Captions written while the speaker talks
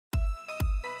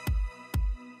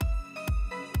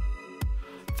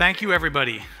Thank you,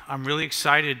 everybody. I'm really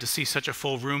excited to see such a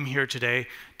full room here today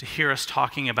to hear us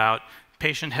talking about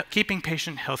keeping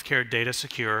patient healthcare data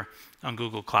secure on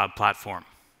Google Cloud Platform.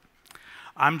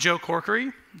 I'm Joe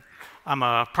Corkery. I'm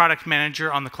a product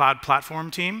manager on the Cloud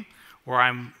Platform team, where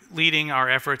I'm leading our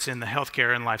efforts in the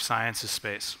healthcare and life sciences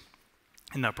space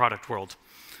in the product world.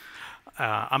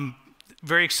 I'm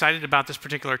very excited about this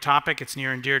particular topic. It's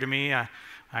near and dear to me.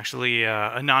 Actually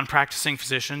a non-practicing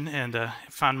physician, and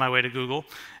found my way to Google,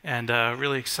 and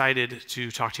really excited to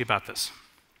talk to you about this.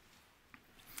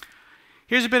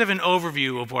 Here's a bit of an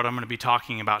overview of what I'm going to be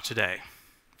talking about today.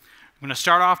 I'm going to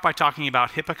start off by talking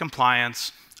about HIPAA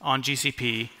compliance on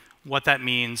GCP, what that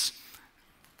means,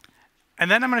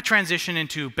 and then I'm going to transition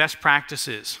into best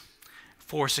practices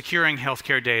for securing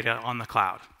healthcare data on the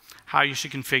cloud, how you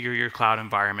should configure your cloud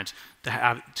environment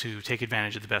to take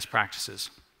advantage of the best practices.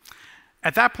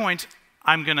 At that point,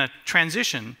 I'm going to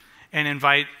transition and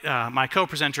invite my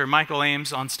co-presenter, Michael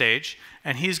Ames, on stage,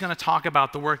 and he's going to talk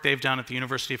about the work they've done at the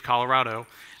University of Colorado,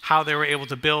 how they were able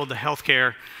to build the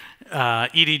healthcare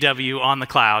EDW on the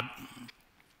cloud,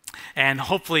 and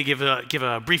hopefully give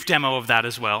a brief demo of that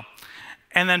as well.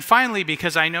 And then finally,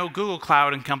 because I know Google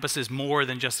Cloud encompasses more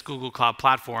than just Google Cloud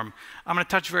Platform, I'm going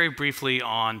to touch very briefly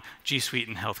on G Suite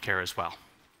and healthcare as well.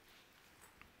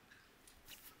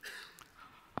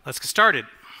 Let's get started.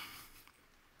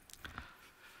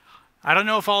 I don't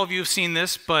know if all of you have seen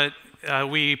this, but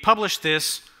we published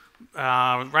this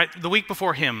right the week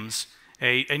before HIMSS,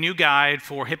 a new guide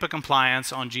for HIPAA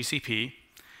compliance on GCP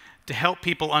to help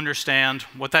people understand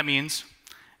what that means,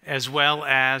 as well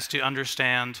as to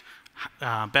understand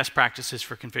best practices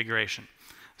for configuration.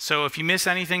 So if you miss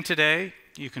anything today,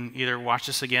 you can either watch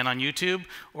this again on YouTube,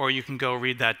 or you can go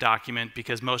read that document,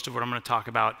 because most of what I'm going to talk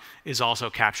about is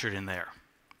also captured in there.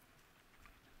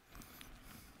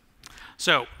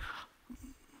 So,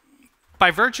 by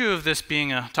virtue of this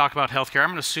being a talk about healthcare, I'm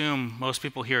going to assume most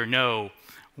people here know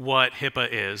what HIPAA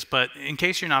is, but in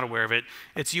case you're not aware of it,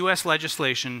 it's US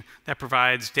legislation that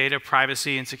provides data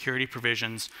privacy and security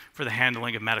provisions for the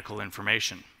handling of medical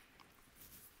information.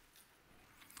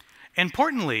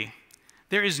 Importantly,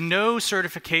 there is no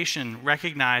certification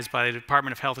recognized by the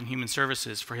Department of Health and Human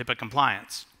Services for HIPAA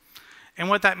compliance. And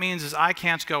what that means is I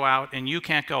can't go out and you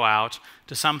can't go out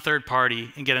to some third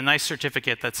party and get a nice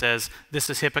certificate that says this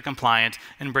is HIPAA compliant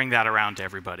and bring that around to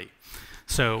everybody.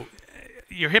 So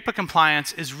your HIPAA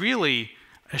compliance is really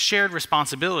a shared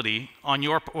responsibility on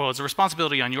your, well, it's a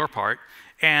responsibility on your part,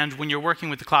 and when you're working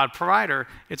with the cloud provider,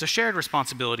 it's a shared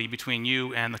responsibility between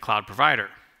you and the cloud provider.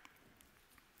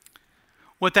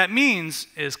 What that means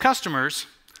is customers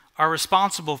are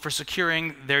responsible for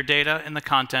securing their data and the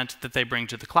content that they bring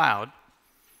to the cloud.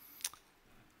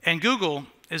 And Google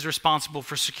is responsible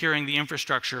for securing the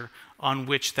infrastructure on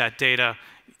which that data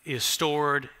is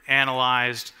stored,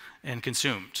 analyzed, and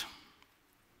consumed.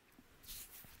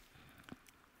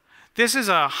 This is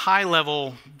a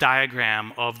high-level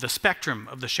diagram of the spectrum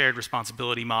of the shared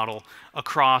responsibility model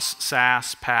across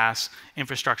SaaS, PaaS,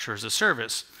 infrastructure as a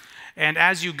service. And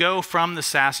as you go from the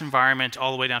SaaS environment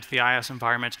all the way down to the IaaS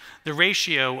environment, the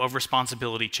ratio of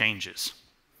responsibility changes.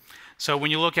 So when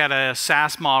you look at a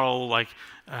SaaS model like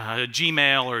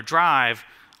Gmail or Drive,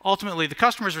 ultimately the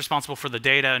customer is responsible for the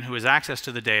data and who has access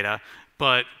to the data,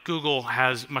 but Google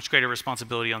has much greater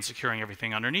responsibility on securing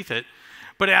everything underneath it.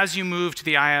 But as you move to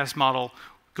the IaaS model,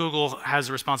 Google has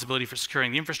the responsibility for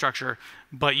securing the infrastructure,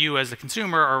 but you as the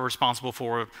consumer are responsible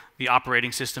for the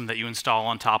operating system that you install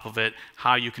on top of it,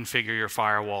 how you configure your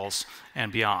firewalls, and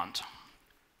beyond.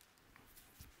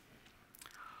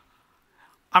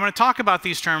 I'm going to talk about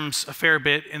these terms a fair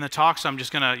bit in the talk, so I'm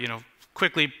just going to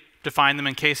quickly define them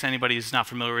in case anybody is not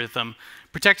familiar with them.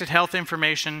 Protected health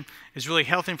information is really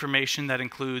health information that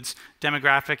includes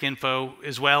demographic info,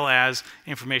 as well as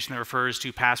information that refers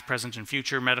to past, present, and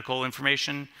future medical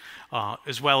information,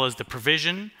 as well as the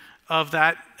provision of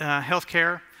that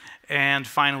healthcare, and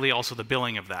finally also the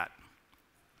billing of that.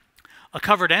 A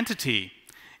covered entity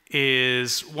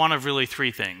is one of really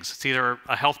three things. It's either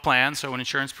a health plan, so an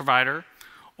insurance provider,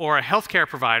 or a healthcare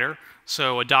provider,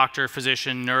 so a doctor,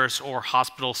 physician, nurse, or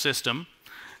hospital system,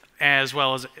 as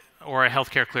well as or a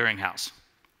healthcare clearinghouse.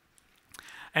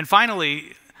 And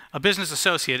finally, a business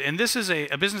associate. And this is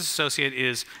a business associate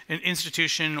is an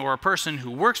institution or a person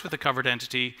who works with a covered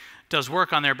entity, does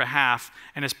work on their behalf,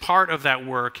 and as part of that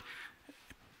work,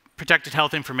 protected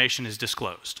health information is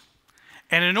disclosed.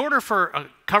 And in order for a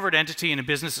covered entity and a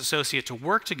business associate to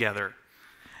work together,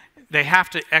 they have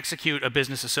to execute a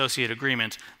business associate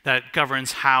agreement that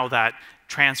governs how that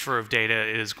transfer of data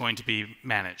is going to be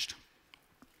managed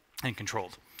and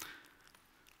controlled.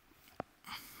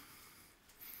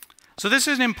 So this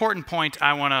is an important point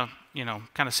I want to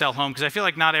kind of sell home, because I feel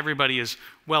like not everybody is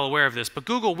well aware of this, but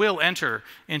Google will enter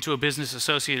into a business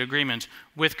associate agreement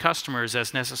with customers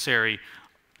as necessary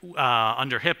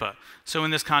under HIPAA. So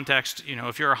in this context,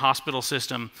 if you're a hospital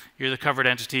system, you're the covered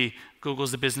entity,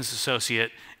 Google's the business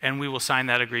associate, and we will sign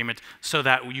that agreement so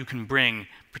that you can bring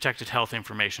protected health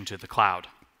information to the cloud.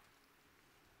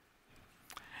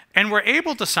 And we're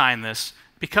able to sign this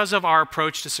because of our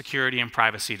approach to security and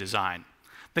privacy design.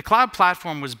 The cloud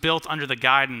platform was built under the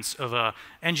guidance of an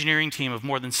engineering team of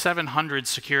more than 700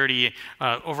 security,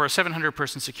 over a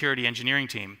 700-person security engineering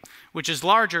team, which is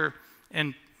larger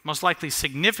and most likely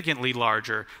significantly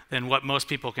larger than what most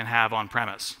people can have on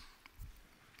premise.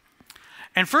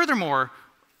 And furthermore,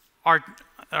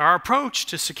 our approach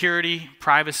to security,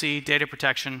 privacy, data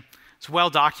protection is well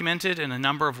documented in a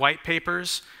number of white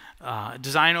papers,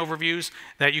 design overviews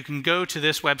that you can go to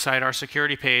this website, our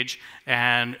security page,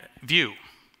 and view.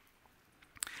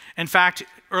 In fact,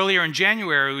 earlier in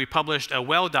January, we published a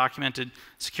well-documented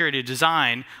security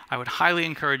design. I would highly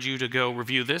encourage you to go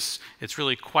review this. It's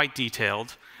really quite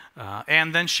detailed.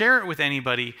 And then share it with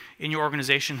anybody in your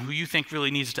organization who you think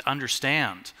really needs to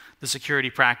understand the security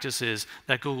practices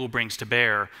that Google brings to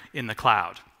bear in the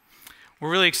cloud. We're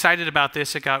really excited about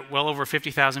this. It got well over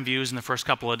 50,000 views in the first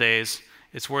couple of days.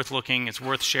 It's worth looking. It's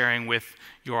worth sharing with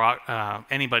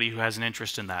anybody who has an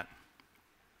interest in that.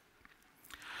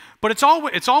 But it's all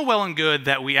well and good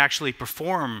that we actually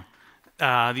perform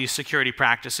these security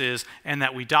practices and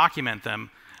that we document them.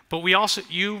 But we also,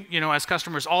 as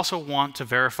customers, also want to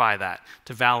verify that,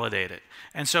 to validate it.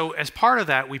 And so as part of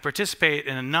that, we participate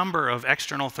in a number of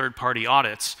external third-party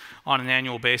audits on an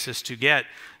annual basis to get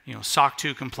SOC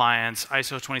 2 compliance,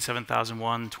 ISO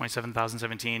 27001,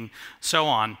 27017, so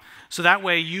on. So that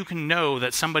way you can know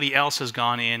that somebody else has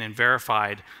gone in and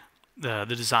verified the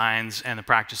designs and the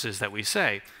practices that we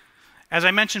say. As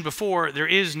I mentioned before, there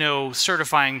is no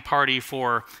certifying party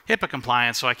for HIPAA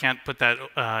compliance, so I can't put that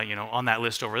on that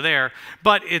list over there.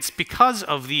 But it's because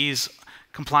of these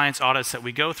compliance audits that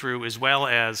we go through, as well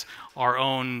as our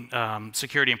own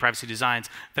security and privacy designs,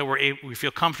 that we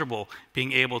feel comfortable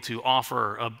being able to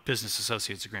offer a business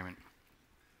associates agreement.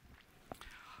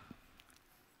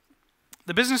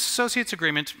 The business associates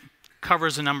agreement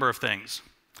covers a number of things.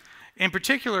 In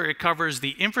particular, it covers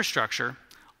the infrastructure,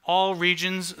 all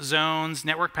regions, zones,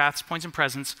 network paths, points, and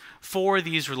presence for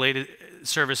these related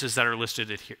services that are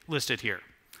listed here.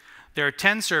 There are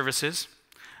 10 services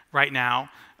right now.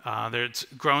 It's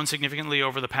grown significantly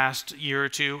over the past year or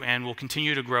two and will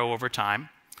continue to grow over time.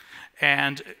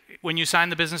 And when you sign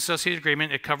the business associate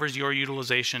agreement, it covers your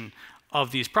utilization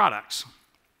of these products.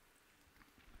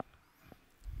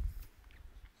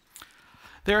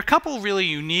 There are a couple really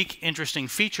unique, interesting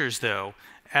features, though,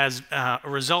 as a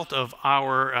result of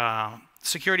our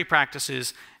security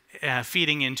practices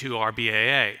feeding into our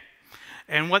BAA.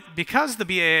 And because the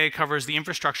BAA covers the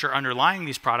infrastructure underlying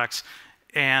these products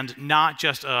and not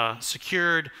just a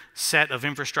secured set of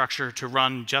infrastructure to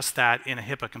run just that in a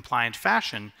HIPAA-compliant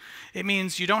fashion, it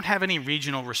means you don't have any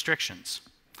regional restrictions.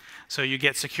 So you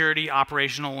get security,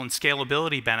 operational, and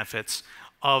scalability benefits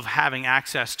of having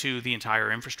access to the entire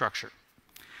infrastructure.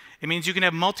 It means you can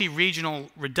have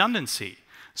multi-regional redundancy.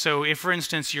 So if, for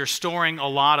instance, you're storing a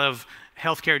lot of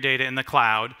healthcare data in the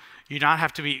cloud, you don't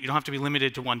have to be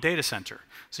limited to one data center.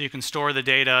 So you can store the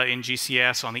data in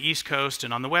GCS on the East Coast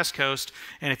and on the West Coast,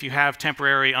 and if you have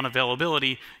temporary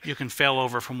unavailability, you can fail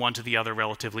over from one to the other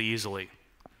relatively easily.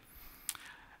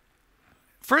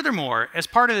 Furthermore, as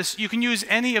part of this, you can use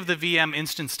any of the VM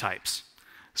instance types.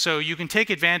 So you can take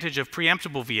advantage of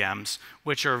preemptible VMs,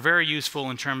 which are very useful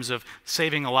in terms of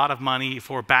saving a lot of money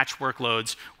for batch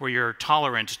workloads where you're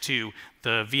tolerant to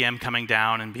the VM coming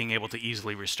down and being able to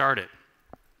easily restart it.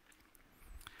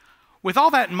 With all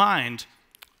that in mind,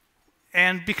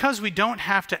 and because we don't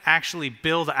have to actually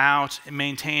build out and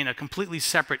maintain a completely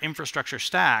separate infrastructure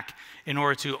stack in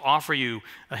order to offer you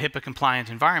a HIPAA-compliant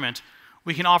environment,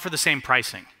 we can offer the same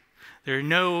pricing. There are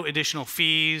no additional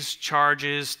fees,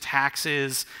 charges,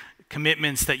 taxes,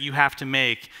 commitments that you have to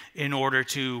make in order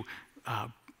to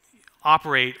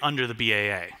operate under the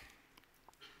BAA.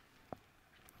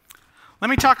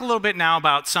 Let me talk a little bit now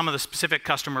about some of the specific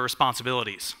customer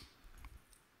responsibilities.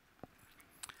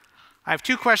 I have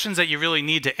two questions that you really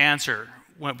need to answer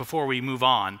before we move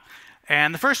on.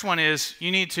 And the first one is, you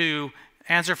need to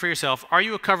answer for yourself, are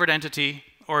you a covered entity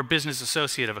or a business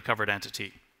associate of a covered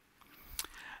entity?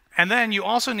 And then you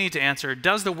also need to answer,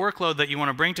 does the workload that you want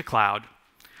to bring to cloud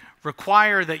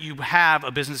require that you have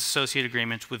a business associate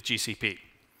agreement with GCP?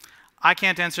 I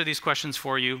can't answer these questions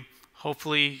for you.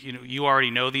 Hopefully, you already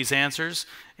know these answers,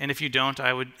 and if you don't,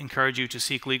 I would encourage you to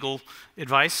seek legal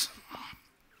advice.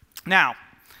 Now,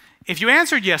 if you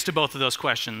answered yes to both of those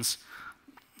questions,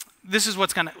 this is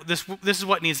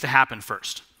what needs to happen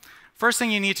first. First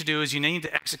thing you need to do is you need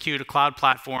to execute a cloud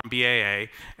platform BAA,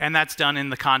 and that's done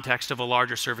in the context of a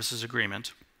larger services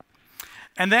agreement.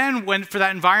 And then for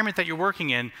that environment that you're working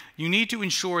in, you need to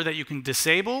ensure that you can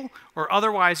disable or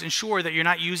otherwise ensure that you're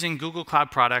not using Google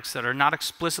Cloud products that are not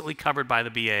explicitly covered by the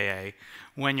BAA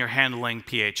when you're handling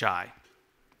PHI.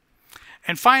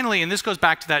 And finally, and this goes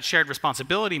back to that shared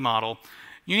responsibility model,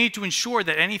 you need to ensure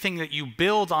that anything that you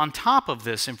build on top of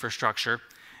this infrastructure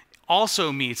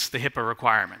also meets the HIPAA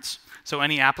requirements. So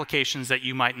any applications that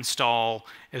you might install,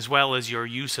 as well as your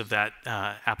use of that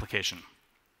application.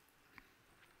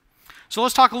 So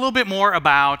let's talk a little bit more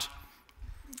about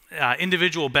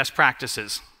individual best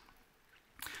practices.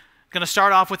 I'm going to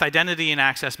start off with identity and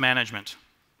access management.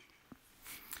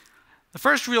 The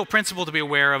first real principle to be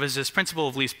aware of is this principle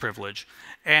of least privilege.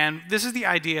 And this is the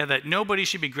idea that nobody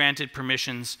should be granted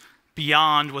permissions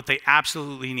beyond what they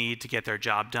absolutely need to get their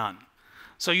job done.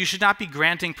 So you should not be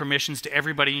granting permissions to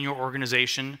everybody in your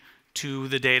organization to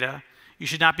the data. You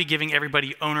should not be giving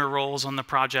everybody owner roles on the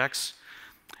projects.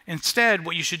 Instead,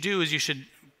 what you should do is you should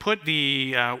put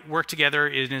the work together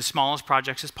in as small as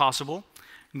projects as possible,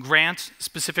 grant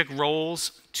specific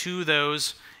roles to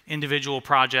those individual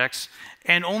projects,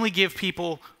 and only give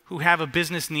people who have a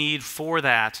business need for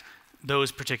that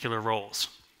those particular roles.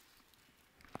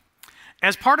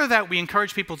 As part of that, we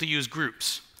encourage people to use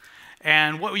groups.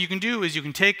 And what you can do is you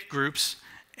can take groups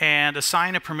and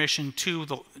assign a permission to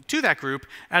that group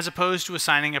as opposed to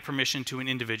assigning a permission to an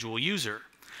individual user.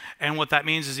 And what that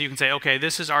means is you can say, okay,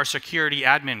 this is our security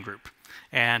admin group.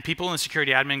 And people in the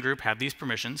security admin group have these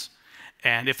permissions.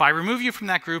 And if I remove you from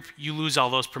that group, you lose all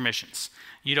those permissions.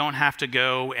 You don't have to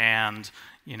go and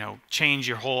change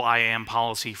your whole IAM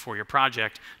policy for your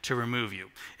project to remove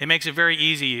you. It makes it very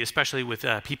easy, especially with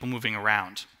people moving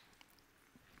around.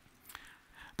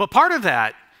 But part of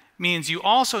that means you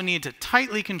also need to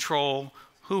tightly control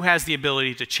who has the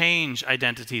ability to change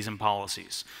identities and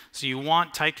policies. So you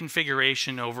want tight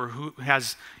configuration over who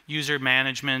has user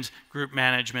management, group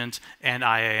management, and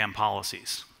IAM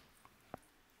policies.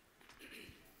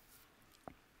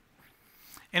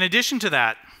 In addition to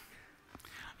that,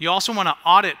 you also want to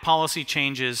audit policy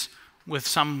changes with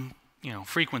some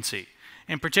frequency.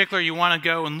 In particular, you want to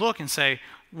go and look and say,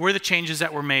 were the changes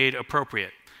that were made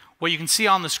appropriate? What you can see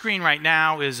on the screen right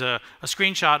now is a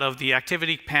screenshot of the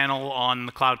activity panel on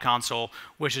the Cloud Console,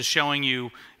 which is showing you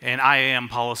an IAM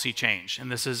policy change.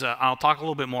 And this is, I'll talk a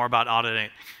little bit more about auditing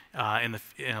in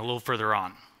a little further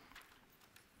on.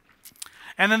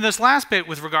 And then this last bit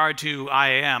with regard to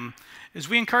IAM is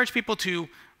we encourage people to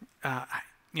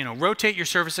rotate your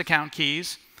service account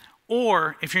keys,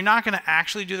 or if you're not going to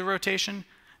actually do the rotation,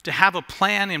 to have a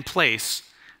plan in place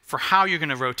for how you're going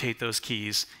to rotate those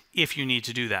keys if you need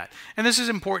to do that. And this is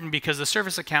important because the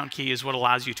service account key is what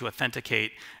allows you to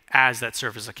authenticate as that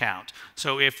service account.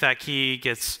 So if that key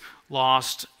gets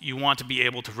lost, you want to be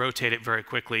able to rotate it very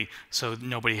quickly so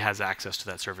nobody has access to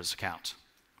that service account.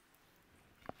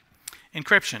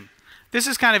 Encryption. This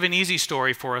is kind of an easy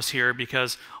story for us here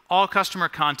because all customer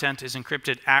content is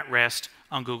encrypted at rest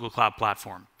on Google Cloud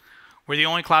Platform. We're the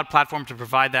only cloud platform to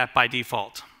provide that by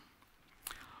default.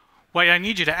 What I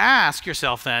need you to ask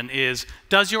yourself then is,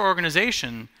 does your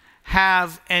organization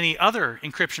have any other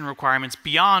encryption requirements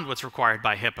beyond what's required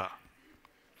by HIPAA?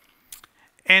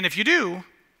 And if you do,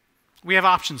 we have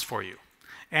options for you.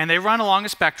 And they run along a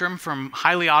spectrum from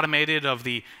highly automated of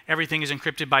the everything is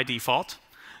encrypted by default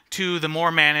to the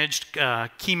more managed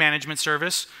key management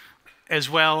service, as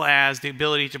well as the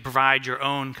ability to provide your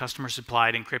own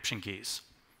customer-supplied encryption keys.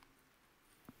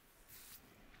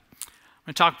 I'm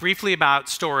going to talk briefly about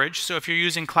storage. So if you're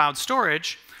using cloud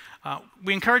storage,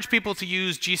 we encourage people to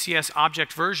use GCS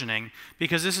object versioning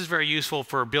because this is very useful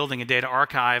for building a data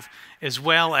archive as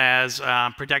well as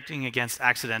protecting against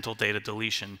accidental data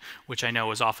deletion, which I know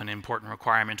is often an important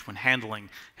requirement when handling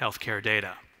healthcare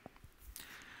data.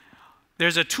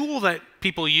 There's a tool that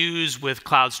people use with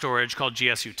cloud storage called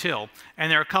GSUtil,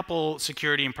 and there are a couple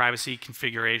security and privacy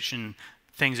configuration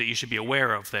things that you should be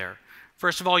aware of there.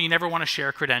 First of all, you never want to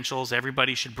share credentials.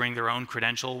 Everybody should bring their own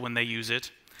credential when they use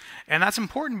it. And that's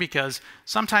important because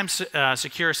sometimes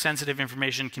secure sensitive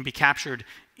information can be captured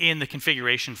in the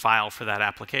configuration file for that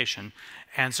application.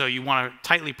 And so you want to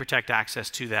tightly protect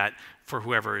access to that for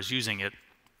whoever is using it.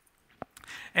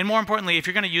 And more importantly, if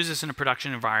you're going to use this in a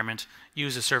production environment,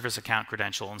 use a service account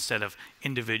credential instead of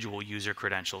individual user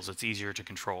credentials. It's easier to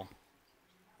control.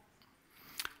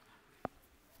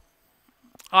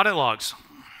 audit logs.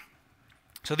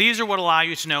 So these are what allow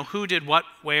you to know who did what,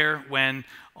 where, when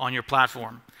on your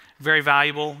platform. Very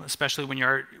valuable, especially when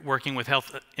you're working with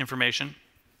health information.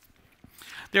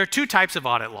 There are two types of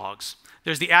audit logs.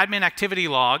 There's the admin activity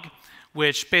log,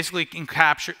 which basically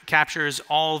captures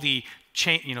all the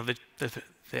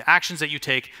actions that you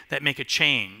take that make a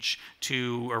change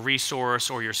to a resource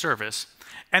or your service.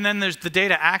 And then there's the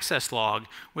data access log,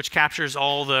 which captures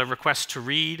all the requests to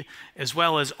read, as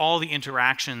well as all the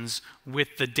interactions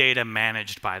with the data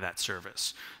managed by that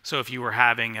service. So if you were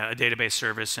having a database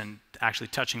service and actually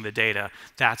touching the data,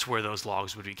 that's where those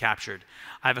logs would be captured.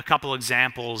 I have a couple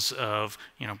examples of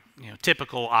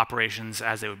typical operations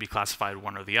as they would be classified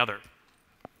one or the other.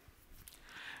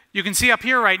 You can see up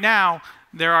here right now,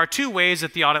 there are two ways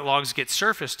that the audit logs get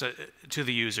surfaced to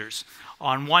the users.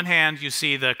 On one hand, you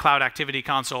see the Cloud Activity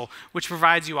Console, which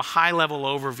provides you a high-level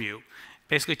overview.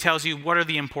 Basically tells you what are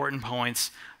the important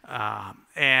points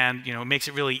and makes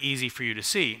it really easy for you to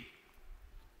see.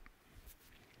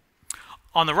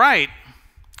 On the right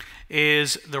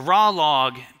is the raw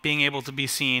log being able to be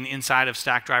seen inside of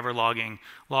Stackdriver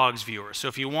Logs Viewer. So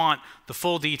if you want the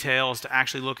full details to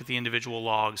actually look at the individual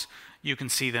logs, you can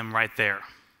see them right there.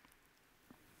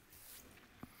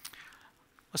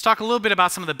 Let's talk a little bit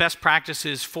about some of the best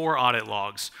practices for audit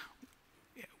logs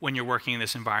when you're working in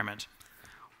this environment.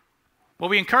 What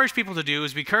we encourage people to do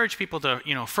is we encourage people to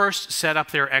first set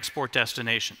up their export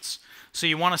destinations. So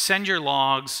you want to send your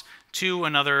logs to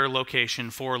another location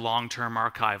for long-term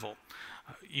archival.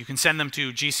 You can send them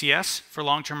to GCS for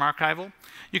long-term archival.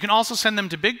 You can also send them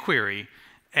to BigQuery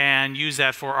and use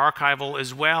that for archival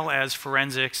as well as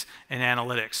forensics and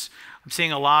analytics. I'm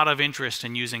seeing a lot of interest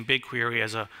in using BigQuery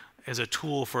as a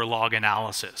tool for log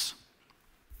analysis.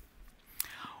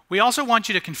 We also want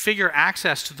you to configure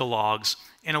access to the logs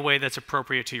in a way that's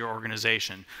appropriate to your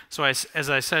organization. So as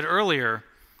I said earlier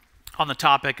on the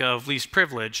topic of least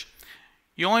privilege,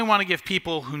 you only want to give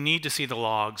people who need to see the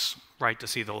logs right to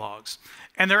see the logs.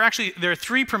 And there are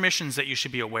three permissions that you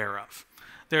should be aware of.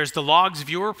 There's the logs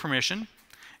viewer permission,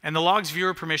 and the logs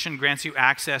viewer permission grants you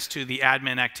access to the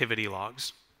admin activity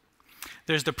logs.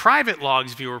 There's the private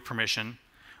logs viewer permission,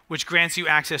 which grants you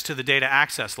access to the data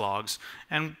access logs.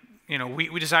 And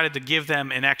we decided to give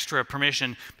them an extra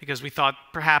permission because we thought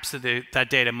perhaps that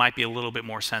data might be a little bit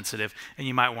more sensitive, and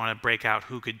you might want to break out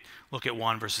who could look at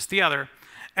one versus the other.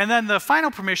 And then the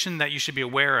final permission that you should be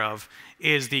aware of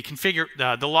is the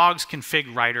logs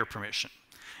config writer permission.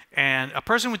 And a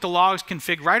person with the logs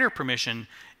config writer permission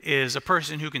is a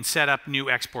person who can set up new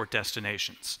export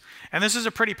destinations. And this is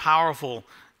a pretty powerful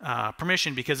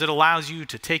permission because it allows you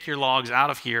to take your logs out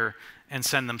of here and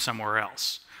send them somewhere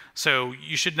else. So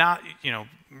you should not,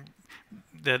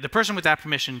 the person with that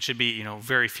permission should be,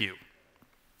 very few.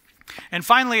 And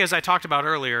finally, as I talked about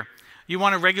earlier, you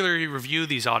want to regularly review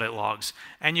these audit logs,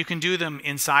 and you can do them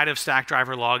inside of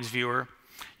Stackdriver Logs Viewer.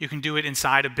 You can do it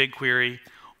inside of BigQuery,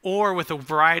 or with a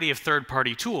variety of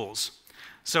third-party tools.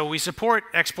 So we support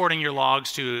exporting your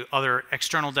logs to other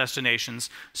external destinations,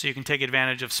 so you can take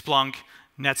advantage of Splunk,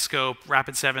 Netscope,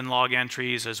 Rapid7 log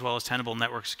entries, as well as Tenable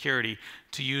Network Security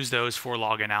to use those for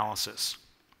log analysis.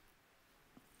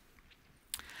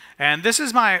 And this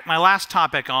is my last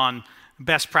topic on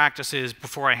best practices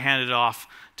before I hand it off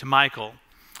to Michael.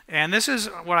 And this is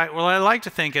what I like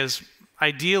to think is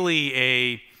ideally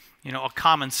a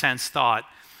common sense thought,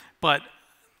 but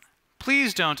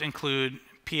please don't include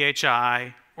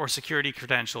PHI or security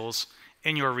credentials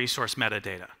in your resource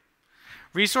metadata.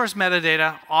 Resource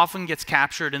metadata often gets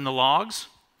captured in the logs,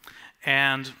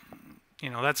 and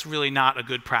that's really not a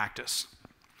good practice.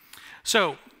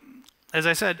 So, as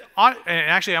I said,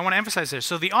 actually I want to emphasize this.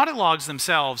 So the audit logs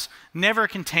themselves never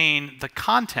contain the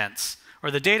contents or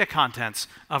the data contents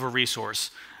of a resource,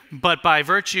 but by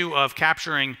virtue of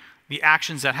capturing the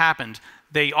actions that happened,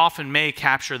 they often may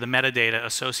capture the metadata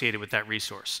associated with that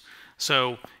resource.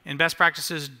 So in best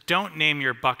practices, don't name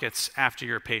your buckets after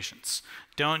your patients.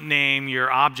 Don't name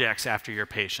your objects after your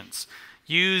patients.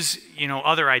 Use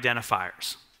other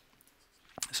identifiers.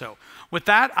 So with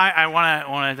that, I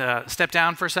want to step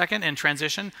down for a second and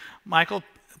transition. Michael,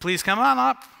 please come on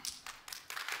up.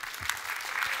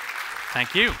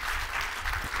 Thank you.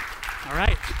 All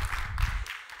right.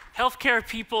 Healthcare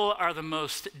people are the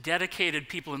most dedicated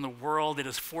people in the world. It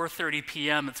is 4:30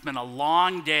 p.m. It's been a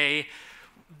long day.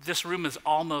 This room is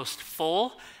almost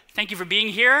full. Thank you for being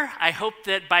here. I hope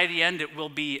that by the end it will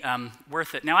be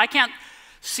worth it. Now, I can't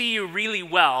see you really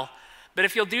well, but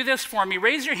if you'll do this for me,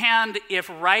 raise your hand if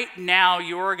right now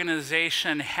your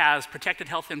organization has protected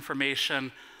health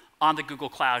information on the Google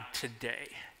Cloud today.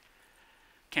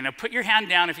 Okay, now put your hand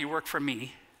down if you work for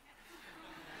me.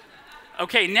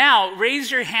 Okay, now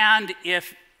raise your hand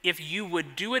if you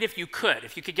would do it if you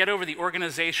could get over the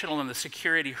organizational and the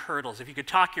security hurdles, if you could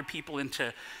talk your people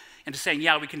into saying,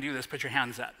 yeah, we can do this, put your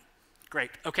hands up.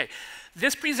 Great, okay.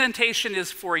 This presentation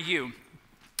is for you,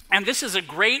 and this is a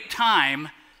great time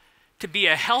to be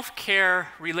a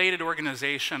healthcare-related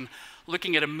organization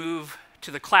looking at a move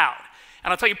to the cloud.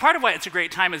 And I'll tell you part of why it's a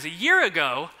great time is a year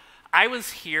ago, I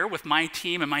was here with my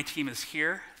team, and my team is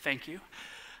here, thank you.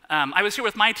 I was here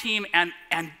with my team and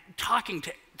talking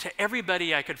to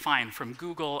everybody I could find from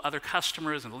Google, other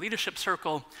customers in the leadership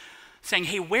circle, saying,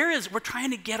 hey, we're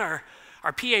trying to get our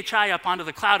PHI up onto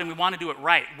the cloud and we want to do it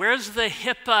right. Where's the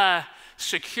HIPAA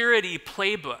security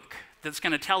playbook that's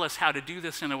going to tell us how to do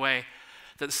this in a way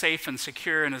that's safe and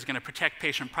secure and is going to protect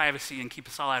patient privacy and keep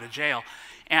us all out of jail?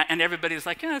 And everybody's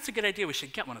like, yeah, that's a good idea, we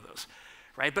should get one of those.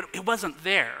 Right? But it wasn't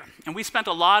there. And we spent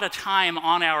a lot of time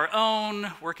on our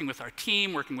own, working with our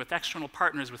team, working with external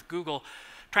partners, with Google,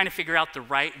 trying to figure out the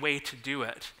right way to do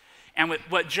it. And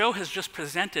what Joe has just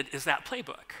presented is that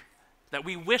playbook that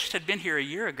we wished had been here a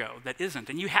year ago that isn't,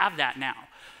 and you have that now.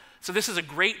 So this is a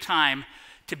great time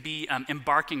to be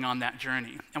embarking on that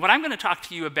journey. And what I'm going to talk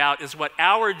to you about is what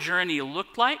our journey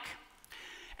looked like,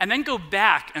 and then go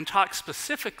back and talk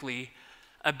specifically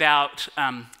about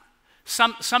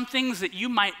some things that you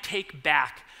might take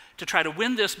back to try to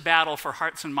win this battle for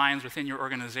hearts and minds within your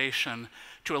organization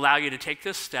to allow you to take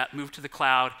this step, move to the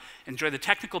cloud, enjoy the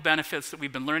technical benefits that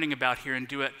we've been learning about here, and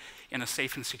do it in a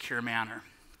safe and secure manner.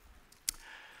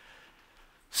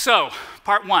 So,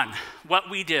 part one, what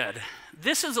we did.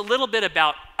 This is a little bit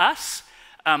about us.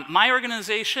 My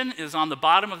organization is on the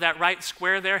bottom of that right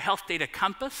square there, Health Data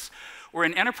Compass. We're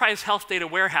an enterprise health data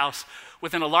warehouse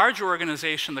within a larger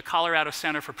organization, the Colorado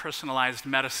Center for Personalized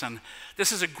Medicine.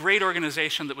 This is a great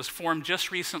organization that was formed just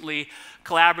recently,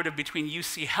 collaborative between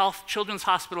UC Health, Children's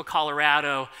Hospital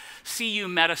Colorado, CU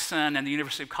Medicine, and the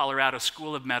University of Colorado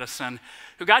School of Medicine,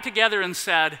 who got together and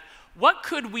said, what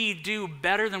could we do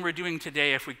better than we're doing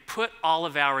today if we put all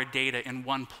of our data in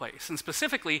one place? And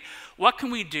specifically, what can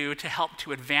we do to help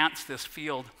to advance this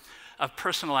field of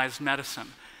personalized medicine?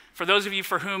 For those of you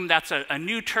for whom that's a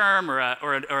new term or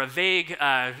a vague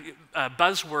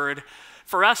buzzword,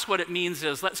 for us what it means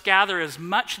is let's gather as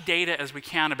much data as we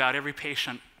can about every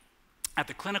patient at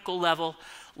the clinical level.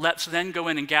 Let's then go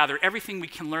in and gather everything we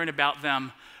can learn about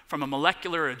them from a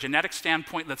molecular or genetic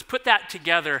standpoint. Let's put that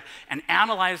together and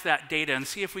analyze that data and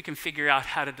see if we can figure out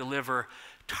how to deliver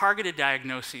targeted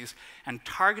diagnoses and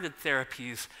targeted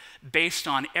therapies based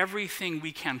on everything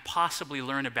we can possibly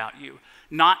learn about you,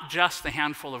 not just the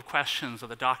handful of questions that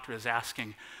the doctor is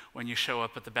asking when you show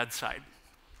up at the bedside.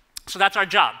 So that's our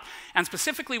job. And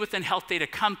specifically within Health Data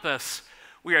Compass,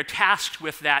 we are tasked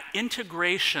with that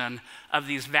integration of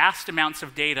these vast amounts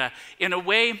of data in a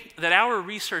way that our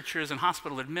researchers and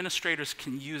hospital administrators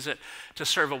can use it to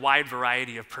serve a wide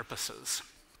variety of purposes.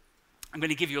 I'm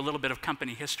going to give you a little bit of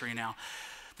company history now.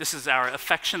 This is our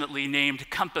affectionately named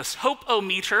Compass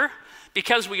Hope-O-Meter.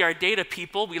 Because we are data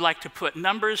people, we like to put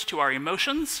numbers to our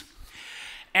emotions.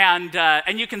 And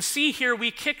you can see here we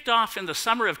kicked off in the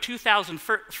summer of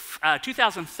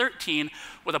 2013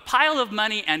 with a pile of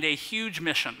money and a huge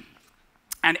mission.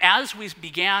 And as we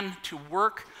began to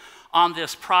work on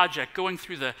this project, going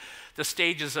through the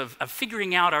stages of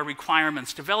figuring out our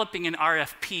requirements, developing an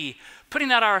RFP, putting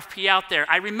that RFP out there,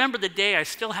 I remember the day, I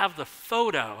still have the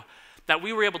photo, that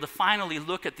we were able to finally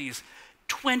look at these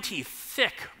 20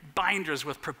 thick binders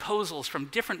with proposals from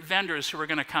different vendors who were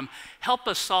going to come help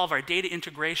us solve our data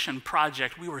integration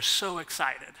project. We were so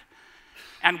excited.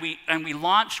 And we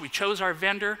launched, we chose our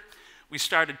vendor. We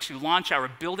started to launch our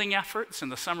building efforts in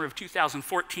the summer of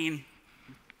 2014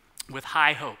 with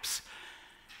high hopes.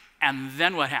 And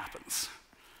then what happens?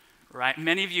 Right?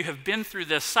 Many of you have been through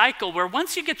this cycle where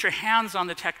once you get your hands on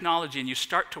the technology and you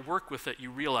start to work with it,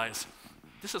 you realize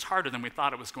this is harder than we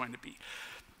thought it was going to be.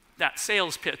 That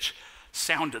sales pitch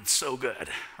sounded so good,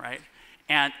 right?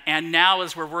 And now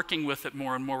as we're working with it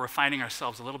more and more, we're finding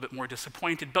ourselves a little bit more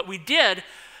disappointed. But we did,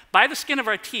 by the skin of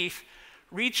our teeth,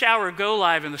 reach our go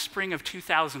live in the spring of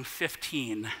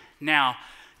 2015. Now,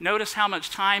 notice how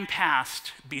much time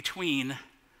passed between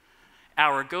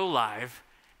our go live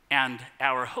and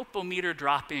our Hope-O-Meter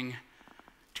dropping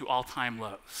to all-time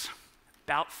lows.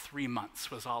 About 3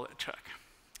 months was all it took.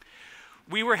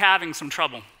 We were having some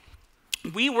trouble.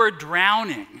 We were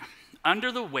drowning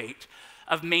under the weight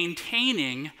of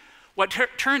maintaining what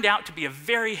turned out to be a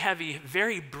very heavy,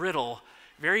 very brittle,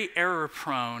 very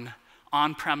error-prone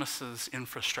on-premises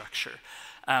infrastructure.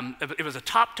 It was a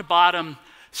top-to-bottom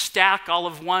stack, all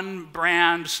of one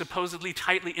brand, supposedly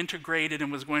tightly integrated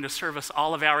and was going to service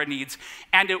all of our needs.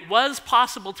 And it was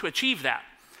possible to achieve that,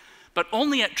 but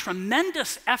only at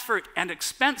tremendous effort and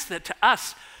expense that to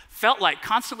us felt like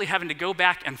constantly having to go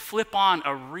back and flip on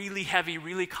a really heavy,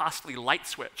 really costly light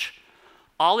switch.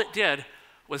 All it did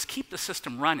was keep the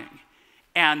system running.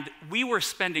 And we were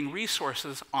spending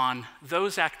resources on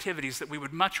those activities that we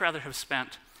would much rather have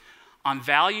spent on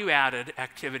value-added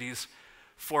activities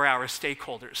for our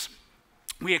stakeholders.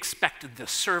 We expected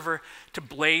this server to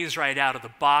blaze right out of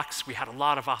the box. We had a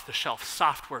lot of off-the-shelf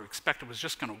software we expected was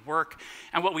just going to work.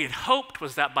 And what we had hoped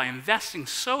was that by investing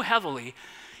so heavily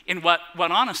in what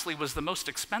honestly was the most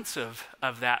expensive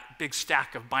of that big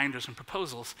stack of binders and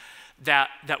proposals, that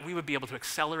we would be able to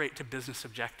accelerate to business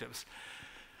objectives.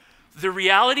 The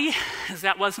reality is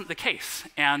that wasn't the case,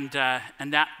 and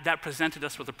that presented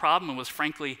us with a problem and was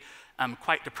frankly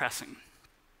quite depressing.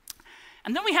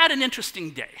 And then we had an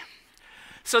interesting day.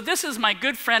 So this is my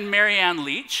good friend Marianne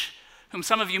Leach, whom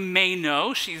some of you may know.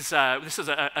 This is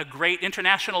a great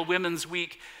International Women's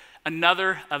Week,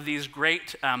 another of these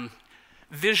great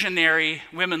visionary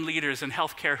women leaders in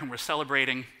healthcare whom we're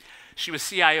celebrating. She was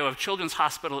CIO of Children's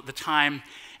Hospital at the time,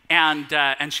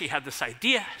 and she had this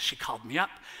idea. She called me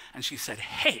up, and she said,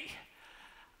 hey,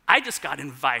 I just got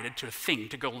invited to a thing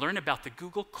to go learn about the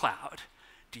Google Cloud.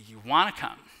 Do you want to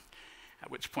come? At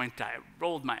which point I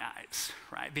rolled my eyes,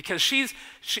 right? Because she's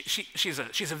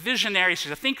a visionary,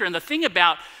 she's a thinker, and the thing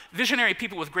about visionary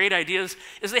people with great ideas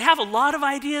is they have a lot of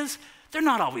ideas, they're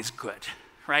not always good,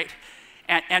 right?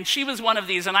 And she was one of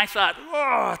these, and I thought,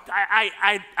 oh,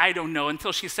 I don't know,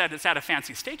 until she said it's at a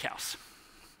fancy steakhouse.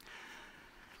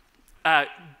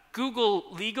 Google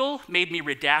Legal made me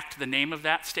redact the name of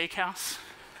that steakhouse.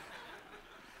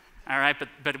 All right,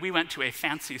 but we went to a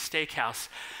fancy steakhouse.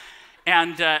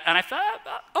 And I thought,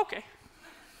 okay,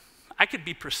 I could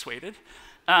be persuaded.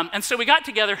 And so we got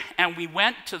together and we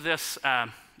went to this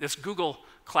Google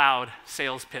Cloud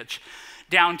sales pitch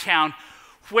downtown,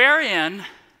 wherein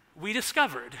we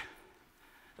discovered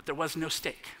that there was no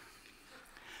steak.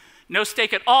 No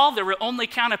steak at all. There were only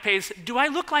canapes. Do I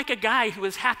look like a guy who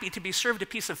was happy to be served a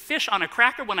piece of fish on a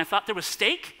cracker when I thought there was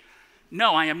steak?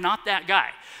 No, I am not that guy.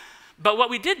 But what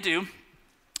we did do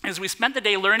is we spent the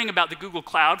day learning about the Google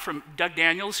Cloud from Doug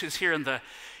Daniels, who's here in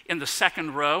the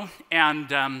second row,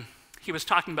 and he was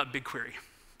talking about BigQuery.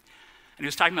 And he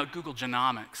was talking about Google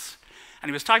Genomics. And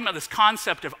he was talking about this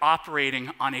concept of operating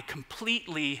on a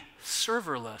completely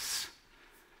serverless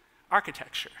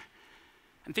architecture.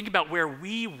 And think about where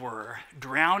we were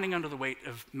drowning under the weight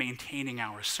of maintaining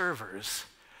our servers.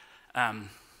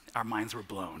 Our minds were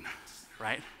blown,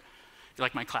 right? You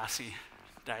like my classy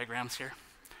diagrams here?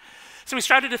 So we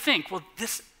started to think, well,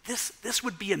 this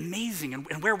would be amazing.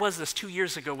 And where was this 2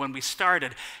 years ago when we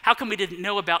started? How come we didn't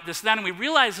know about this then? And we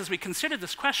realized as we considered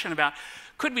this question about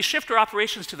could we shift our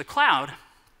operations to the cloud,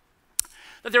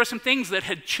 that there were some things that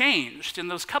had changed. In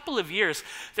those couple of years,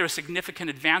 there were significant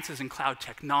advances in cloud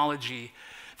technology.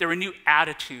 There were new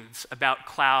attitudes about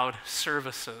cloud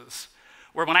services.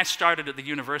 Where when I started at the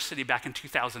university back in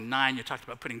 2009, you talked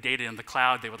about putting data in the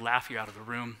cloud, they would laugh you out of the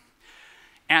room.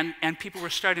 And people were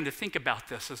starting to think about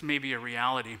this as maybe a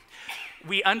reality.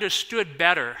 We understood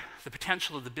better the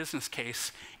potential of the business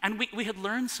case, and we had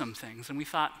learned some things, and we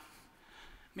thought,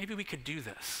 maybe we could do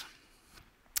this.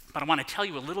 But I want to tell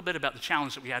you a little bit about the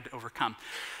challenge that we had to overcome.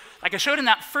 Like I showed in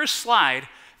that first slide,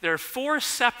 there are 4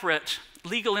 separate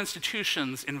legal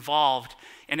institutions involved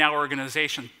in our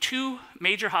organization, 2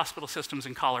 major hospital systems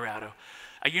in Colorado,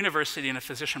 a university and a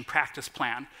physician practice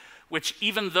plan, which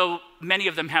even though many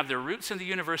of them have their roots in the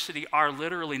university, are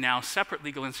literally now separate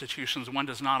legal institutions. One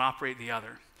does not operate the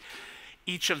other.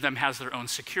 Each of them has their own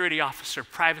security officer,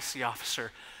 privacy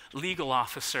officer, legal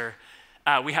officer.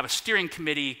 We have a steering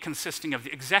committee consisting of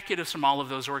the executives from all of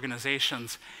those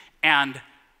organizations. And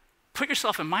put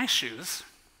yourself in my shoes,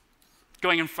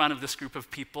 going in front of this group of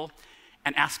people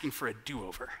and asking for a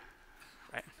do-over,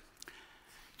 right?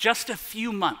 Just a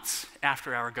few months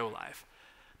after our go-live.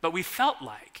 But we felt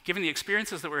like, given the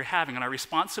experiences that we were having and our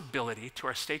responsibility to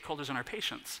our stakeholders and our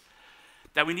patients,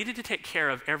 that we needed to take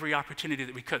care of every opportunity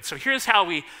that we could. So here's how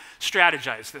we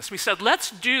strategized this. We said,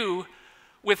 let's do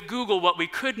with Google what we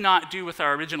could not do with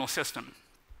our original system.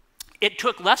 It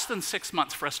took less than 6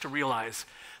 months for us to realize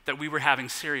that we were having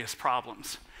serious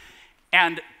problems.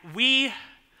 And we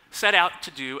set out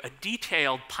to do a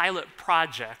detailed pilot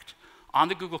project on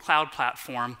the Google Cloud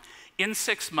platform in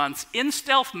 6 months, in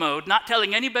stealth mode, not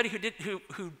telling anybody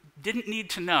who didn't need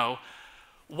to know,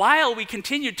 while we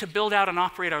continued to build out and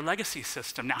operate our legacy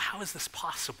system. Now, how is this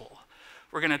possible?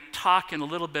 we're going to talk in a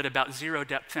little bit about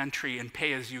zero-depth entry and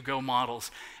pay-as-you-go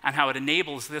models and how it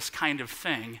enables this kind of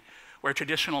thing where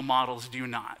traditional models do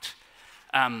not.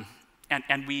 And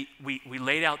we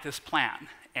laid out this plan,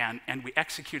 and we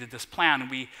executed this plan,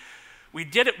 and we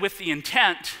did it with the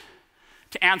intent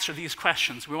to answer these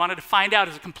questions. We wanted to find out,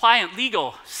 is it compliant,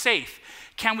 legal, safe?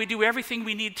 Can we do everything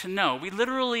we need to know? We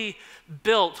literally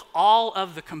built all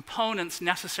of the components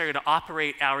necessary to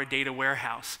operate our data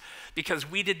warehouse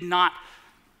because we did not,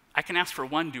 I can ask for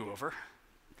one do-over.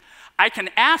 I can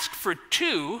ask for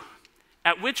two,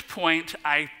 at which point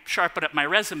I sharpen up my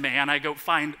resume and I go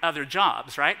find other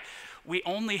jobs, right? We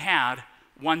only had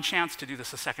one chance to do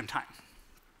this a second time.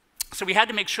 So we had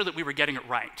to make sure that we were getting it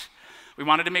right. We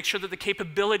wanted to make sure that the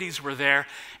capabilities were there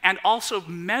and also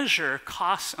measure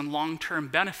costs and long-term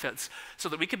benefits so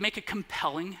that we could make a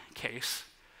compelling case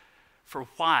for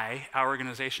why our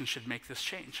organization should make this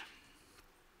change.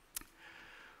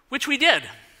 Which we did,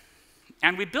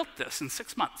 and we built this in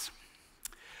 6 months.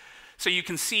 So you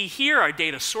can see here our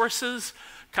data sources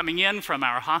coming in from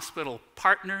our hospital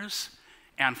partners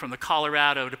and from the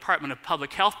Colorado Department of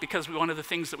Public Health, because one of the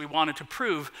things that we wanted to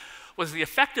prove was the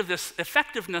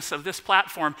effectiveness of this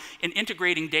platform in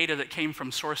integrating data that came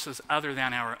from sources other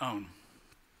than our own.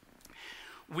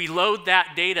 We load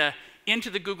that data into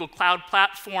the Google Cloud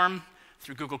platform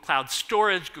through Google Cloud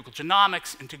Storage, Google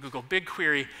Genomics, into Google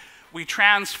BigQuery. We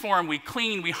transform, we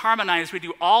clean, we harmonize, we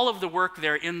do all of the work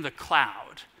there in the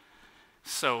cloud.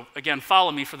 So again,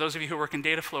 follow me. For those of you who work in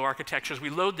data flow architectures, we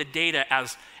load the data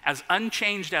as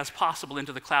unchanged as possible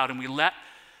into the cloud, and we let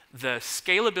the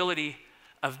scalability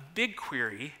of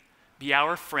BigQuery be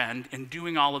our friend in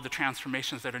doing all of the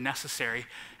transformations that are necessary,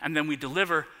 and then we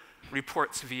deliver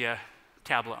reports via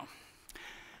Tableau.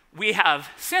 We have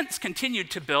since continued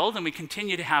to build, and we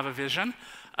continue to have a vision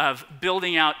of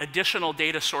building out additional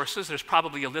data sources. There's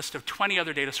probably a list of 20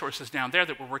 other data sources down there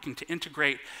that we're working to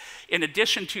integrate, in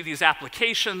addition to these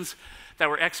applications that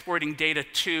we're exporting data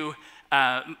to.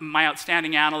 My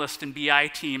outstanding analyst and BI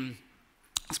team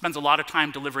spends a lot of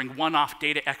time delivering one-off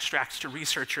data extracts to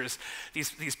researchers,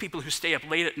 these people who stay up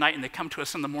late at night and they come to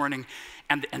us in the morning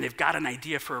and they've got an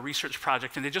idea for a research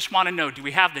project and they just want to know, do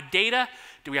we have the data?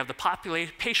 Do we have the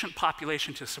patient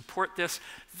population to support this?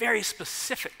 Very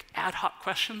specific ad hoc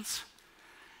questions.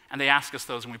 And they ask us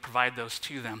those and we provide those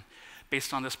to them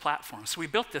based on this platform. So we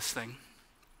built this thing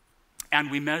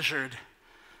and we measured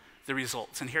the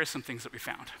results. And here are some things that we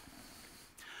found.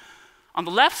 On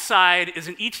the left side is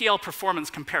an ETL performance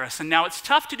comparison. Now, it's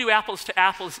tough to do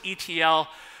apples-to-apples ETL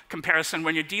comparison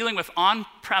when you're dealing with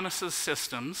on-premises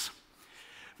systems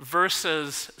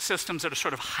versus systems that are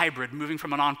sort of hybrid, moving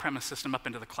from an on-premise system up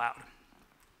into the cloud.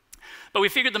 But we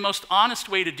figured the most honest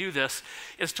way to do this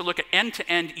is to look at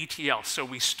end-to-end ETL. So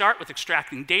we start with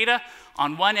extracting data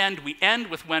on one end, we end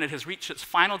with when it has reached its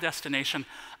final destination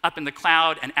up in the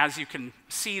cloud, and as you can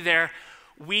see there,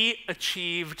 we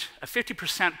achieved a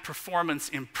 50% performance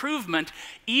improvement,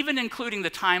 even including the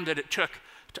time that it took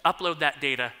to upload that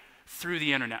data through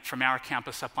the internet from our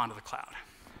campus up onto the cloud.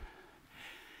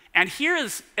 And here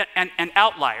is an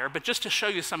outlier, but just to show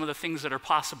you some of the things that are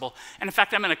possible. And in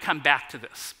fact, I'm going to come back to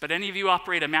this. But any of you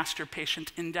operate a master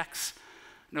patient index?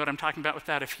 Know what I'm talking about with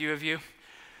that? A few of you?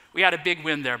 We had a big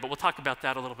win there, but we'll talk about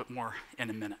that a little bit more in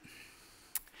a minute.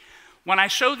 When I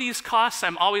show these costs,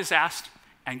 I'm always asked,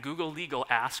 and Google Legal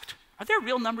asked, are there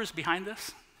real numbers behind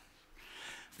this?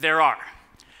 There are.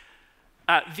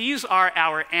 These are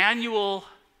our annual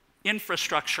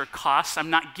infrastructure costs.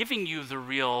 I'm not giving you the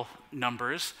real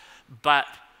numbers, but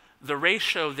the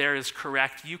ratio there is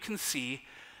correct. You can see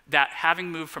that having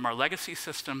moved from our legacy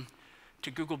system to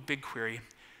Google BigQuery,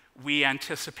 we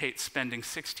anticipate spending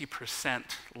 60%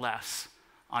 less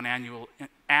on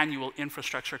annual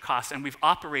infrastructure costs. And we've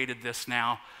operated this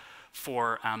now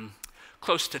for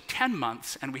close to 10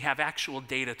 months, and we have actual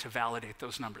data to validate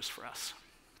those numbers for us.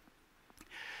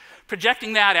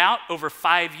 Projecting that out over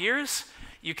 5 years,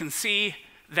 you can see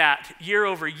that year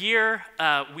over year,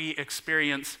 we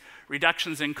experience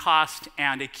reductions in cost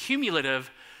and a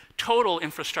cumulative total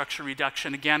infrastructure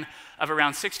reduction, again, of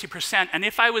around 60%. And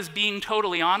if I was being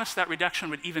totally honest, that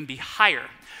reduction would even be higher.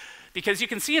 Because you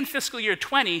can see in fiscal year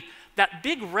 20, that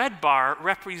big red bar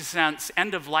represents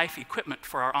end-of-life equipment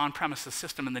for our on-premises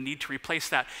system and the need to replace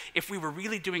that. If we were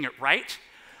really doing it right,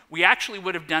 we actually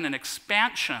would have done an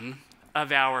expansion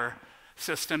of our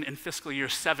system in fiscal year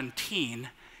 17,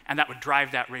 and that would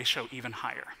drive that ratio even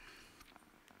higher.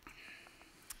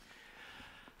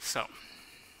 So,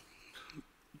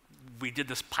 we did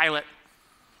this pilot.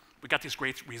 We got these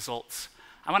great results.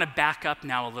 I want to back up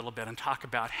now a little bit and talk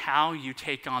about how you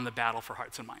take on the battle for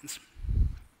hearts and minds.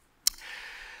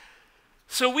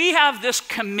 So we have this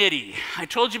committee. I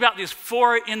told you about these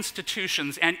 4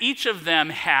 institutions, and each of them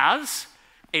has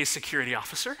a security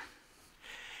officer.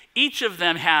 Each of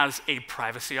them has a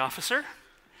privacy officer.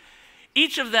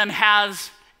 Each of them has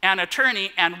an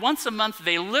attorney, and once a month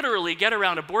they literally get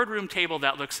around a boardroom table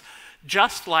that looks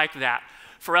just like that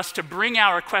for us to bring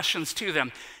our questions to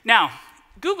them. Now,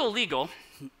 Google Legal,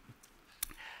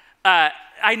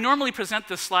 I normally present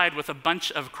this slide with a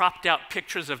bunch of cropped out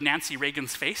pictures of Nancy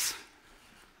Reagan's face.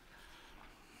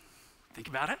 Think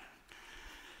about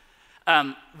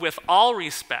it. With all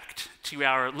respect to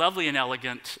our lovely and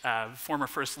elegant former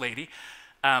First Lady,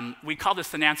 we call this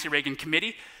the Nancy Reagan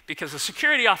Committee because the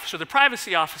security officer, the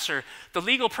privacy officer, the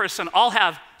legal person all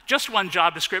have just one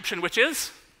job description, which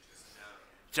is?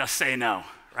 Just say no,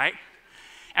 right?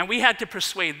 And we had to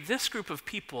persuade this group of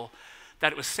people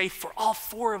that it was safe for all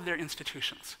 4 of their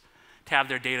institutions to have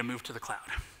their data moved to the cloud.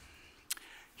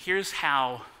 Here's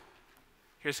how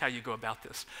you go about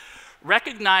this.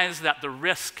 Recognize that the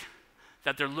risk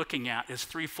that they're looking at is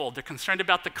threefold. They're concerned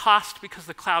about the cost because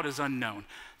the cloud is unknown.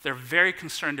 They're very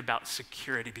concerned about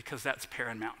security because that's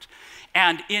paramount.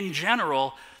 And in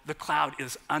general, the cloud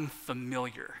is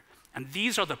unfamiliar. And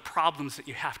these are the problems that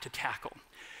you have to tackle.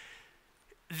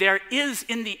 There is,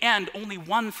 in the end, only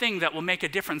one thing that will make a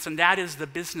difference, and that is the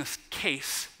business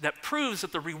case that proves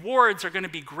that the rewards are going to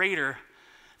be greater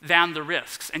than the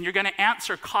risks. And you're going to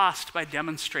answer cost by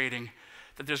demonstrating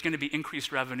that there's going to be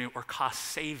increased revenue or cost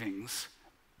savings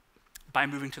by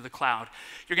moving to the cloud.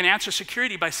 You're going to answer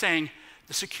security by saying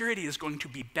the security is going to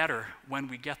be better when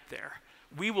we get there.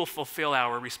 We will fulfill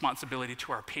our responsibility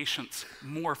to our patients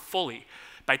more fully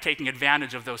by taking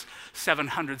advantage of those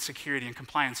 700 security and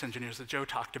compliance engineers that Joe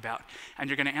talked about. And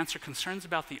you're going to answer concerns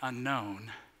about the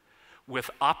unknown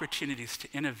with opportunities to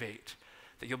innovate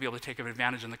that you'll be able to take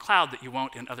advantage in the cloud that you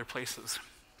won't in other places.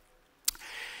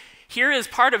 Here is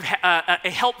part of a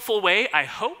helpful way, I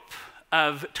hope,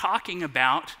 of talking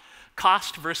about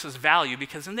cost versus value,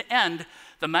 because in the end,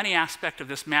 the money aspect of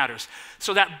this matters.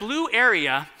 So that blue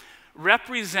area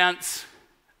represents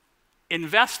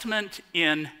investment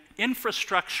in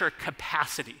infrastructure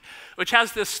capacity, which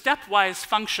has this stepwise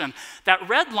function. That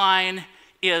red line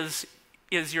is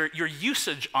your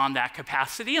usage on that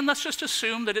capacity, and let's just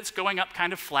assume that it's going up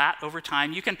kind of flat over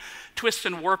time. You can twist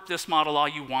and warp this model all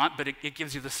you want, but it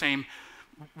gives you the same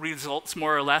results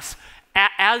more or less.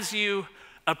 As you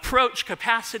approach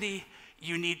capacity,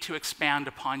 you need to expand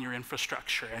upon your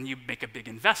infrastructure, and you make a big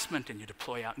investment, and you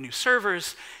deploy out new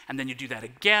servers, and then you do that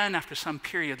again after some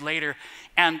period later.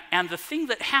 And the thing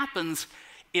that happens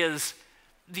is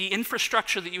the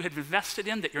infrastructure that you had invested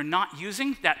in that you're not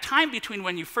using, that time between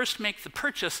when you first make the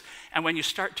purchase and when you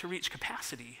start to reach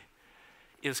capacity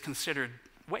is considered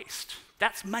waste.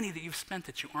 That's money that you've spent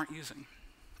that you aren't using.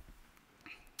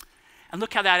 And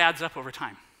look how that adds up over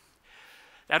time.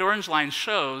 That orange line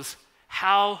shows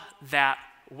how that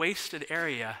wasted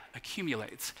area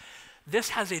accumulates. This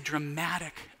has a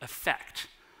dramatic effect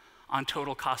on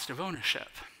total cost of ownership.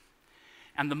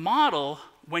 And the model,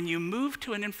 when you move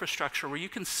to an infrastructure where you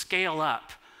can scale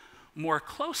up more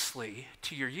closely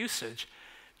to your usage,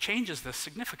 changes this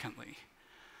significantly.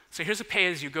 So here's a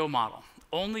pay-as-you-go model,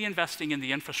 only investing in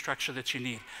the infrastructure that you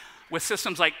need. With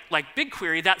systems like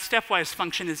BigQuery, that stepwise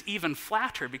function is even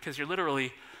flatter because you're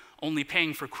literally only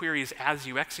paying for queries as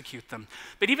you execute them.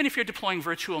 But even if you're deploying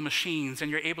virtual machines and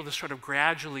you're able to sort of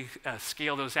gradually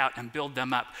scale those out and build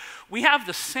them up, we have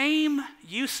the same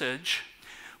usage,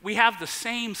 we have the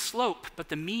same slope, but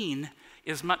the mean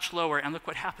is much lower, and look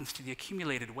what happens to the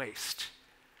accumulated waste.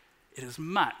 It is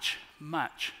much,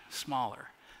 much smaller.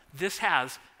 This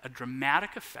has a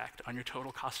dramatic effect on your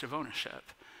total cost of ownership,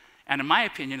 and in my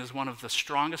opinion is one of the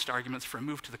strongest arguments for a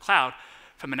move to the cloud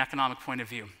from an economic point of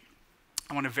view.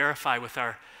 I want to verify with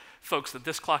our folks that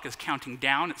this clock is counting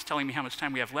down. It's telling me how much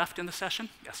time we have left in the session.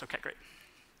 Yes, okay, great.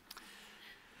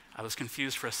 I was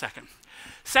confused for a second.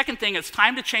 Second thing, it's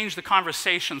time to change the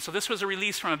conversation. So this was a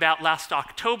release from about last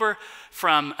October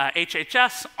from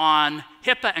HHS on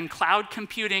HIPAA and cloud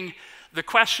computing. The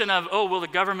question of, oh, will the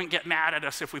government get mad at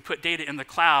us if we put data in the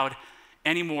cloud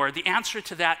anymore? The answer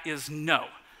to that is no.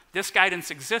 This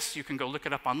guidance exists. You can go look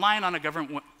it up online on a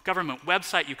government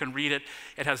website. You can read it.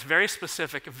 It has very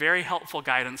specific, very helpful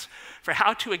guidance for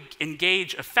how to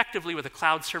engage effectively with a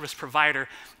cloud service provider.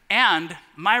 And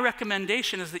my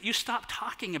recommendation is that you stop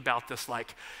talking about this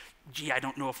like, gee, I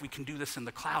don't know if we can do this in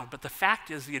the cloud. But the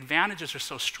fact is the advantages are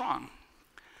so strong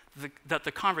that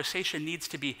the conversation needs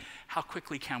to be, how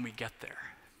quickly can we get there?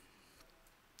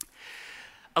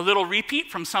 A little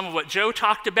repeat from some of what Joe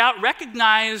talked about.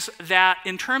 Recognize that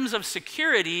in terms of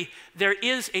security, there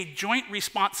is a joint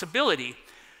responsibility.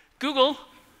 Google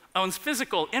owns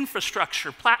physical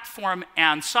infrastructure, platform,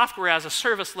 and software as a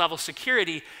service level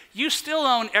security, you still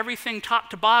own everything top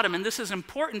to bottom. And this is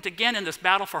important, again, in this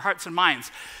battle for hearts and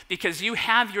minds, because you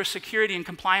have your security and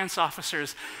compliance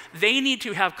officers. They need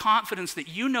to have confidence that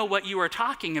you know what you are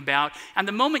talking about. And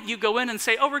the moment you go in and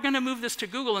say, oh, we're going to move this to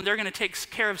Google and they're going to take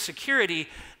care of security,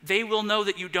 they will know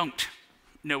that you don't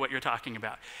know what you're talking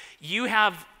about. You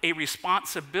have a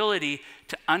responsibility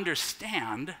to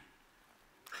understand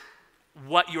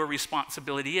what your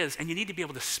responsibility is, and you need to be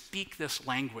able to speak this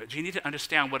language. You need to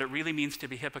understand what it really means to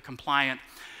be HIPAA compliant.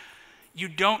 You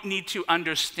don't need to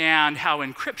understand how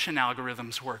encryption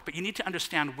algorithms work, but you need to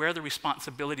understand where the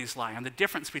responsibilities lie and the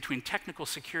difference between technical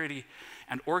security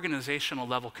and organizational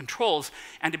level controls,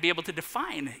 and to be able to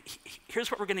define,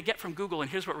 here's what we're going to get from Google and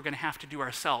here's what we're going to have to do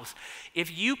ourselves.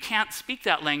 If you can't speak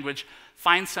that language,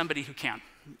 find somebody who can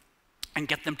and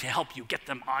get them to help you, get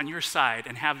them on your side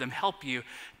and have them help you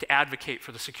to advocate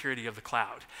for the security of the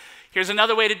cloud. Here's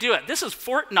another way to do it. This is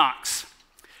Fort Knox.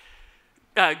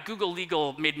 Google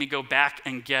Legal made me go back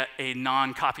and get a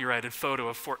non-copyrighted photo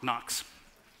of Fort Knox.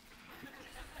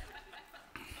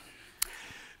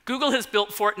 Google has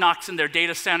built Fort Knox in their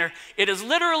data center. It is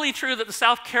literally true that the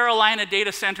South Carolina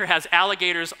data center has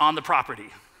alligators on the property.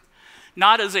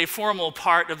 Not as a formal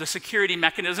part of the security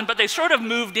mechanism, but they sort of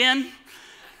moved in.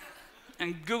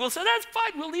 And Google said, that's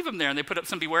fine, we'll leave them there. And they put up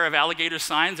some beware of alligator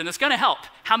signs, and it's going to help.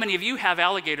 How many of you have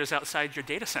alligators outside your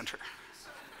data center?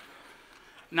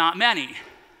 Not many.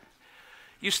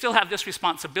 You still have this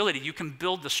responsibility. You can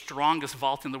build the strongest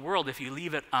vault in the world. If you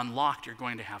leave it unlocked, you're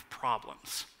going to have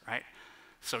problems, right?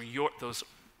 So those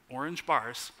orange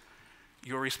bars,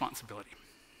 your responsibility.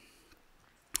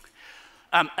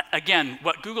 Again,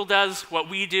 what Google does, what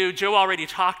we do, Joe already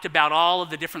talked about all of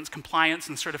the different compliance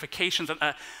and certifications.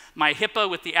 My HIPAA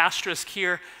with the asterisk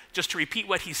here, just to repeat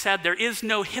what he said, there is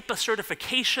no HIPAA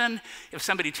certification. If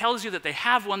somebody tells you that they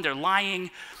have one, they're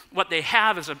lying. What they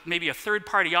have is maybe a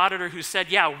third-party auditor who said,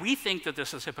 yeah, we think that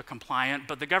this is HIPAA compliant,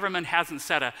 but the government hasn't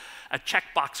set a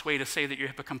checkbox way to say that you're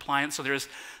HIPAA compliant, so there's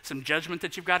some judgment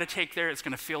that you've got to take there. It's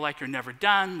going to feel like you're never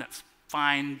done. That's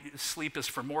fine. Sleep is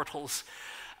for mortals.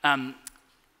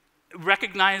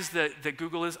 Recognize that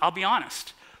Google is, I'll be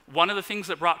honest, one of the things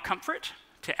that brought comfort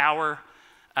to our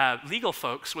legal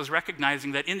folks was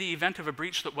recognizing that in the event of a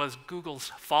breach that was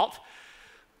Google's fault,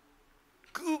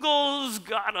 Google's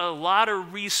got a lot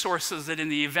of resources that in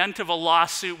the event of a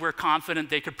lawsuit, we're confident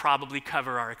they could probably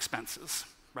cover our expenses,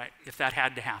 right, if that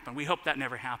had to happen. We hope that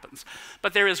never happens.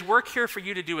 But there is work here for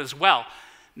you to do as well.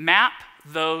 Map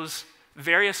those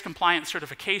various compliance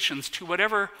certifications to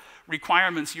whatever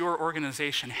requirements your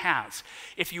organization has.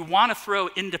 If you want to throw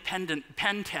independent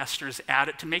pen testers at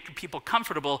it to make people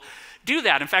comfortable, do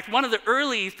that. In fact, one of the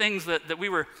early things that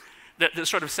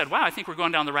sort of said, wow, I think we're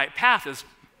going down the right path is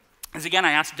again,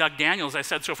 I asked Doug Daniels, I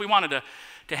said, so if we wanted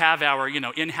to have our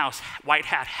in-house white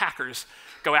hat hackers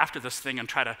go after this thing and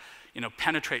try to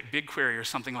penetrate BigQuery or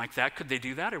something like that, could they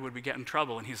do that or would we get in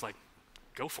trouble? And he's like,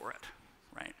 go for it,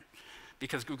 right?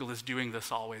 Because Google is doing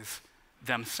this always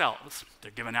themselves.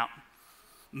 They're giving out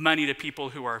money to people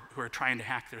who are trying to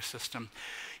hack their system.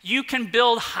 You can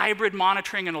build hybrid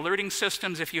monitoring and alerting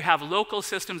systems if you have local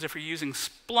systems, if you're using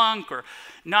Splunk or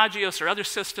Nagios or other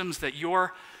systems that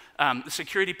your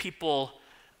security people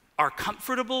are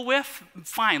comfortable with,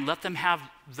 fine, let them have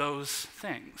those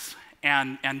things.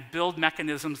 And build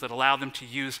mechanisms that allow them to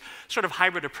use sort of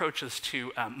hybrid approaches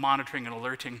to monitoring and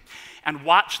alerting. And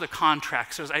watch the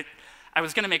contracts. So I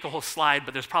was going to make a whole slide,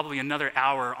 but there's probably another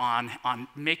hour on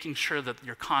making sure that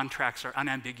your contracts are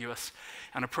unambiguous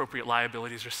and appropriate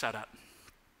liabilities are set up.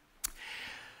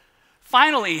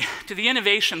 Finally, to the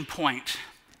innovation point,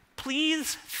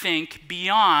 please think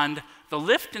beyond the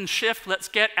lift and shift, let's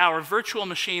get our virtual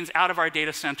machines out of our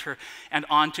data center and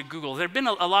onto Google. There have been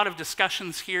a lot of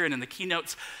discussions here and in the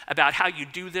keynotes about how you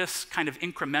do this kind of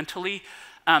incrementally.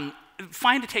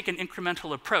 Fine to take an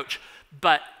incremental approach,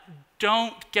 but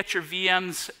don't get your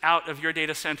VMs out of your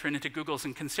data center and into Google's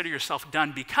and consider yourself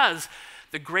done, because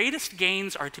the greatest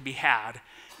gains are to be had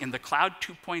in the Cloud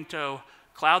 2.0,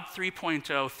 Cloud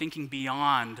 3.0, thinking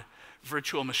beyond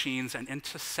virtual machines and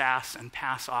into SaaS and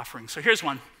PaaS offerings. So here's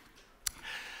one.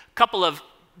 A couple of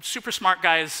super smart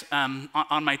guys on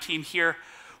my team here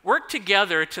work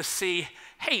together to see,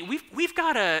 hey, we've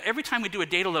got every time we do a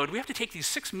data load, we have to take these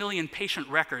 6 million patient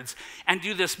records and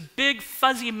do this big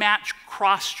fuzzy match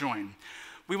cross join.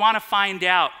 We want to find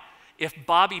out if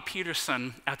Bobby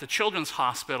Peterson at the Children's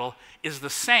Hospital is the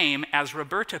same as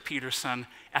Roberta Peterson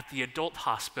at the adult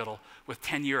hospital with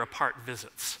 10-year apart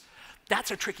visits.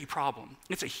 That's a tricky problem.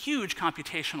 It's a huge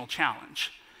computational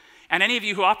challenge. And any of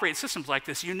you who operate systems like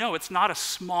this, you know it's not a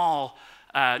small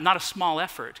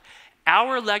effort.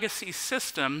 Our legacy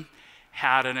system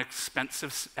had an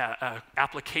expensive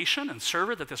application and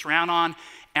server that this ran on,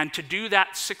 and to do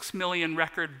that 6 million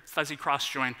record fuzzy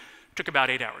cross-join took about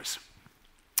 8 hours.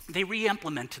 They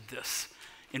re-implemented this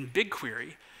in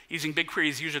BigQuery, using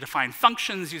BigQuery's user-defined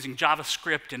functions, using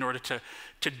JavaScript in order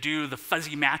to do the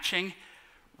fuzzy matching,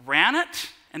 ran it,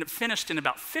 and it finished in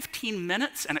about 15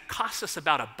 minutes, and it cost us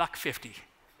about $1.50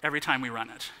 every time we run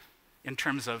it in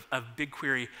terms of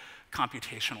BigQuery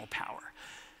computational power.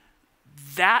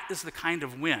 That is the kind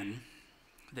of win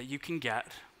that you can get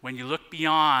when you look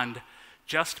beyond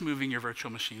just moving your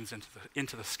virtual machines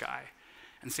into the sky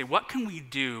and say, what can we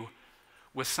do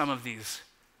with some of these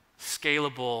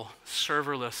scalable,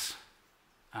 serverless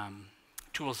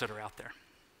tools that are out there?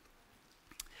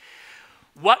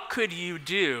 What could you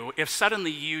do if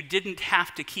suddenly you didn't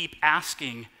have to keep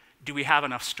asking, do we have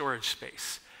enough storage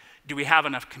space? Do we have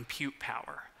enough compute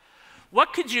power?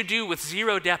 What could you do with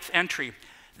zero-depth entry?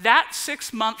 That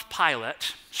 6-month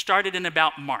pilot started in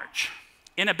about March.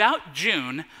 In about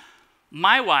June,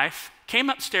 my wife came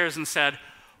upstairs and said,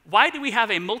 why do we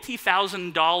have a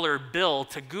multi-$1,000 bill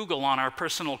to Google on our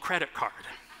personal credit card?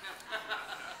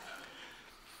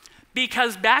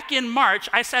 Because back in March,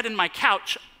 I sat on my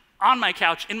couch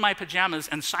in my pajamas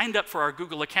and signed up for our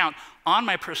Google account on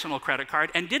my personal credit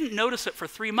card and didn't notice it for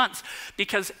 3 months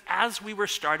because as we were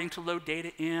starting to load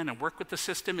data in and work with the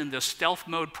system in this stealth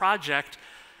mode project,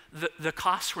 the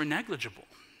costs were negligible.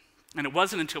 And it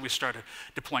wasn't until we started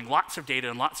deploying lots of data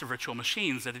and lots of virtual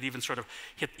machines that it even sort of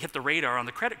hit the radar on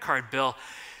the credit card bill.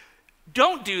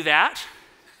 Don't do that.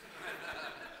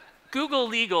 Google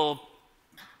Legal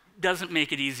doesn't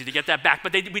make it easy to get that back,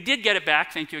 but we did get it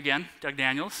back. Thank you again, Doug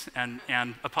Daniels, and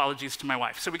apologies to my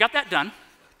wife. So we got that done.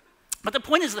 But the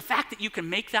point is the fact that you can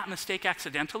make that mistake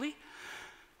accidentally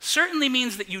certainly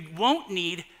means that you won't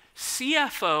need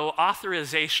CFO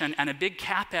authorization and a big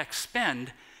CapEx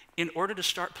spend in order to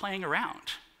start playing around,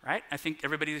 right? I think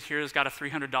everybody here has got a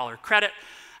 $300 credit.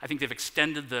 I think they've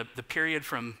extended the period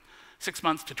from 6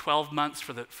 months to 12 months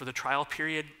for the trial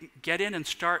period. Get in and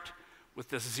start with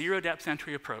this zero-depth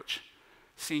entry approach,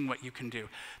 seeing what you can do.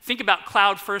 Think about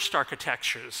cloud-first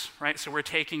architectures, right? So we're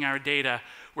taking our data,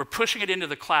 we're pushing it into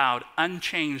the cloud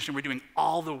unchanged, and we're doing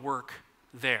all the work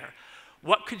there.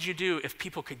 What could you do if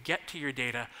people could get to your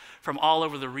data from all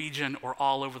over the region or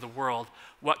all over the world?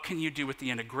 What can you do with the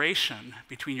integration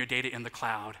between your data in the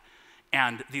cloud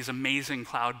and these amazing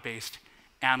cloud-based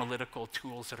analytical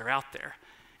tools that are out there?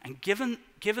 And given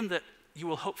that you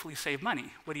will hopefully save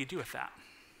money, what do you do with that?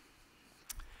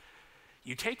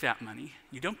 You take that money,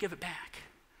 you don't give it back,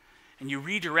 and you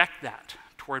redirect that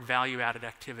toward value-added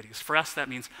activities. For us, that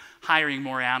means hiring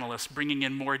more analysts, bringing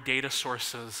in more data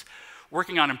sources,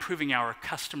 working on improving our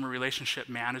customer relationship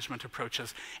management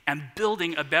approaches, and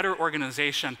building a better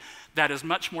organization that is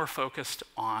much more focused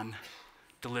on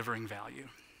delivering value.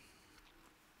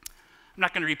 I'm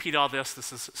not going to repeat all this.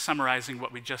 This is summarizing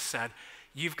what we just said.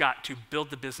 You've got to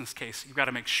build the business case. You've got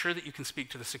to make sure that you can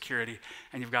speak to the security,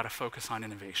 and you've got to focus on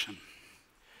innovation.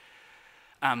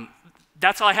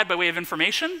 That's all I had by way of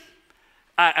information.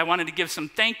 I wanted to give some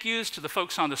thank yous to the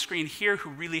folks on the screen here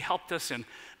who really helped us in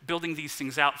building these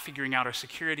things out, figuring out our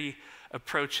security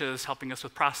approaches, helping us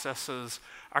with processes,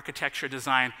 architecture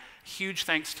design. Huge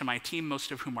thanks to my team,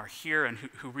 most of whom are here and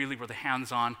who really were the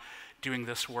hands-on doing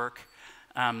this work.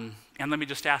 And let me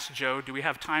just ask Joe, do we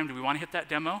have time? Do we want to hit that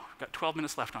demo? We've got 12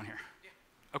 minutes left on here. Yeah.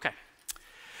 Okay.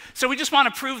 So we just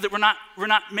want to prove that we're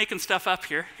not making stuff up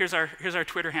here. Here's our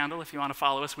Twitter handle if you want to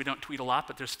follow us. We don't tweet a lot,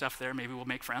 but there's stuff there. Maybe we'll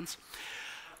make friends.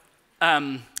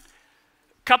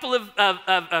 Couple of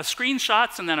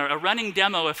screenshots and then a running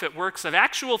demo, if it works, of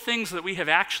actual things that we have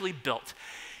actually built.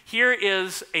 Here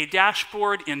is a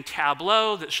dashboard in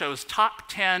Tableau that shows top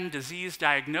 10 disease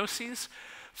diagnoses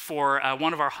for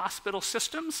one of our hospital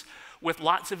systems, with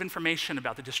lots of information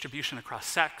about the distribution across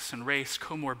sex and race,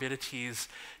 comorbidities,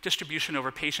 distribution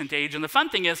over patient age. And the fun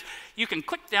thing is, you can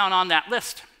click down on that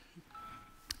list,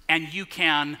 and you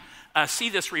can see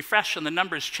this refresh and the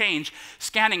numbers change,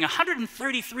 scanning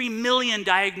 133 million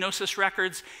diagnosis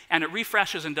records, and it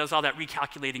refreshes and does all that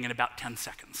recalculating in about 10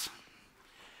 seconds.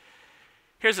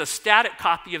 Here's a static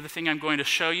copy of the thing I'm going to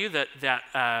show you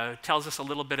that tells us a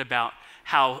little bit about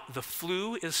how the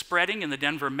flu is spreading in the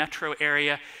Denver metro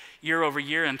area year over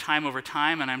year and time over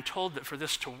time, and I'm told that for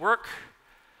this to work,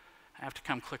 I have to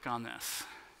come click on this.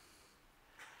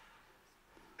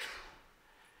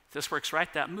 If this works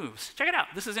right, that moves. Check it out.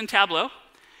 This is in Tableau,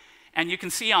 and you can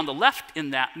see on the left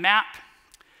in that map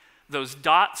Those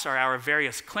dots are our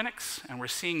various clinics, and we're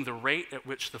seeing the rate at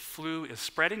which the flu is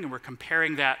spreading, and we're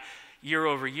comparing that year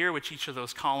over year with each of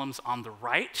those columns on the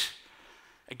right.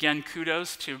 Again,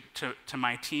 kudos to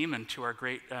my team and to our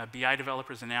great BI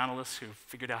developers and analysts who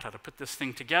figured out how to put this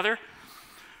thing together.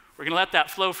 We're going to let that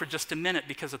flow for just a minute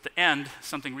because at the end,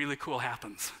 something really cool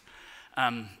happens.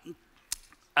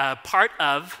 Part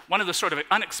of one of the sort of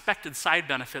unexpected side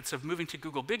benefits of moving to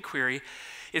Google BigQuery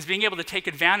is being able to take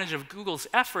advantage of Google's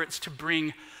efforts to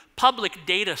bring public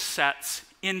data sets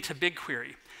into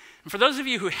BigQuery. And for those of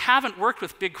you who haven't worked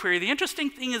with BigQuery, the interesting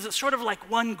thing is it's sort of like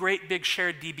one great big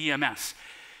shared DBMS.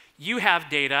 You have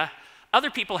data, other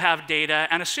people have data,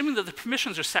 and assuming that the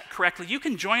permissions are set correctly, you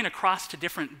can join across to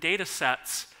different data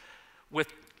sets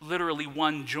with literally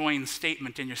one join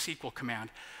statement in your SQL command.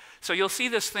 So you'll see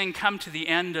this thing come to the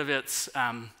end of its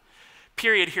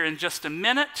period here in just a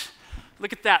minute.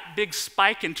 Look at that big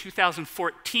spike in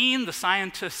 2014. The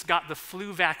scientists got the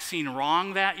flu vaccine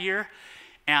wrong that year,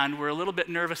 and we're a little bit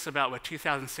nervous about what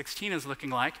 2016 is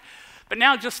looking like. But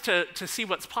now just to see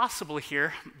what's possible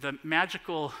here, the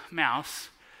magical mouse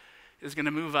is going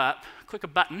to move up, click a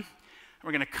button, and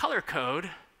we're going to color code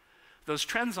those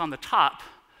trends on the top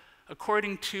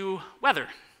according to weather.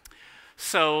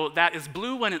 So that is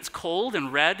blue when it's cold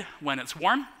and red when it's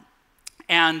warm.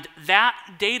 And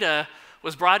that data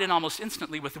was brought in almost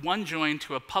instantly with one join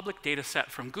to a public data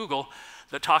set from Google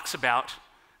that talks about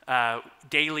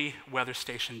daily weather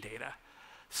station data.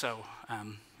 So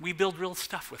we build real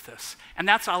stuff with this. And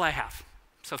that's all I have.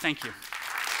 So thank you.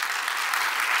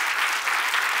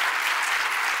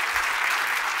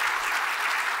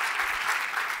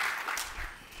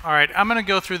 All right, I'm going to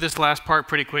go through this last part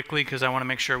pretty quickly because I want to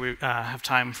make sure we have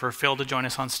time for Phil to join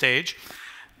us on stage.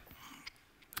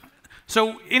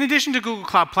 So in addition to Google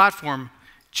Cloud Platform,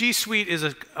 G Suite is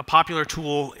a popular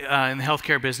tool in the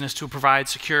healthcare business to provide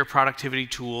secure productivity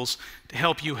tools to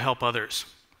help you help others.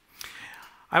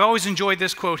 I've always enjoyed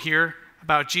this quote here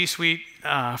about G Suite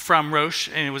from Roche,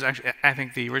 and it was actually, I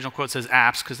think the original quote says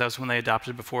apps because that was when they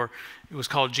adopted it before. It was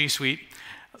called G Suite,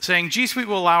 saying G Suite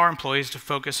will allow our employees to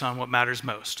focus on what matters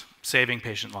most, saving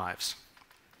patient lives.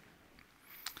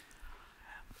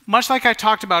 Much like I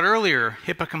talked about earlier,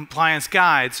 HIPAA compliance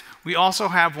guides, we also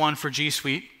have one for G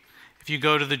Suite. If you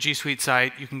go to the G Suite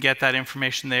site, you can get that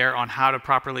information there on how to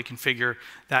properly configure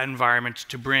that environment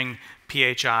to bring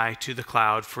PHI to the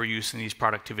cloud for use in these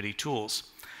productivity tools.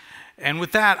 And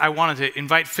with that, I wanted to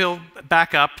invite Phil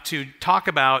back up to talk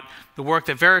about the work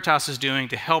that Veritas is doing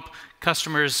to help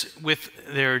customers with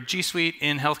their G Suite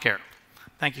in healthcare.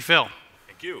 Thank you, Phil.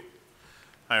 Thank you.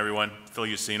 Hi, everyone. Phil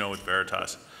Usino with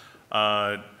Veritas.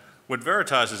 What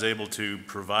Veritas is able to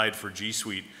provide for G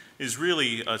Suite is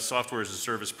really a software as a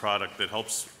service product that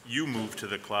helps you move to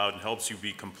the cloud and helps you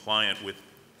be compliant with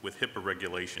HIPAA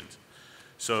regulations.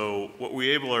 So what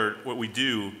we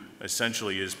do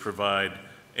essentially is provide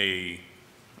a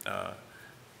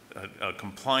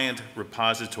compliant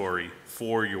repository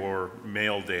for your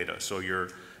mail data. So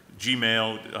your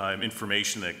Gmail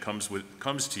information that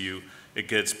comes to you, it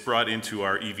gets brought into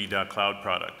our ev.cloud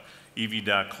product.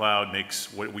 ev.cloud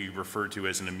makes what we refer to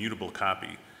as an immutable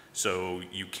copy. So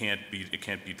it can't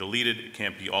be deleted, it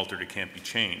can't be altered, it can't be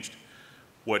changed.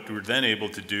 What we're then able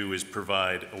to do is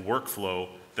provide a workflow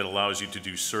that allows you to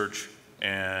do search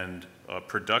and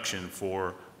production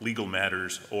for legal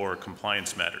matters or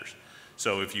compliance matters.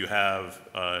 So if you have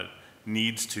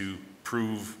needs to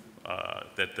prove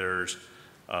that there's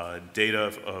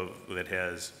data that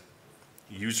has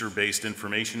user-based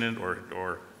information in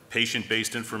or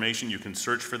patient-based information, you can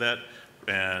search for that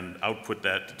and output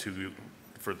that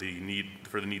for the need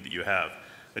that you have.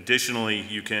 Additionally,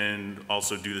 you can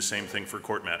also do the same thing for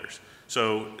court matters.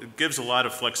 So it gives a lot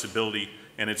of flexibility,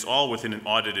 and it's all within an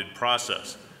audited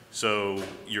process. So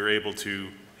you're able to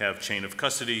have chain of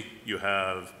custody, you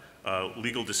have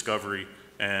legal discovery,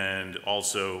 and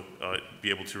also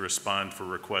be able to respond for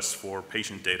requests for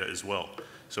patient data as well.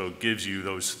 So it gives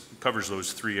you covers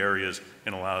those three areas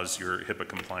and allows your HIPAA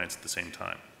compliance at the same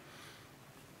time.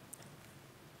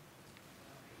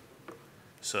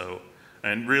 So,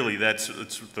 and really that's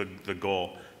the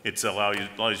goal. It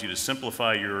allows you to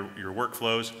simplify your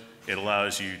workflows. It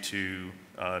allows you to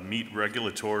meet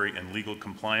regulatory and legal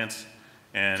compliance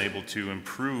and able to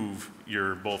improve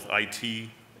your both IT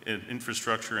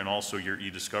infrastructure and also your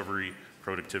e-discovery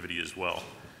productivity as well.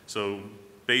 So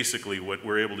basically what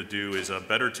we're able to do is a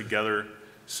better together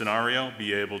scenario,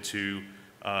 be able to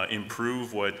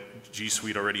improve what G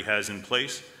Suite already has in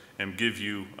place and give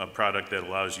you a product that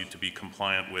allows you to be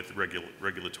compliant with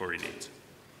regulatory needs.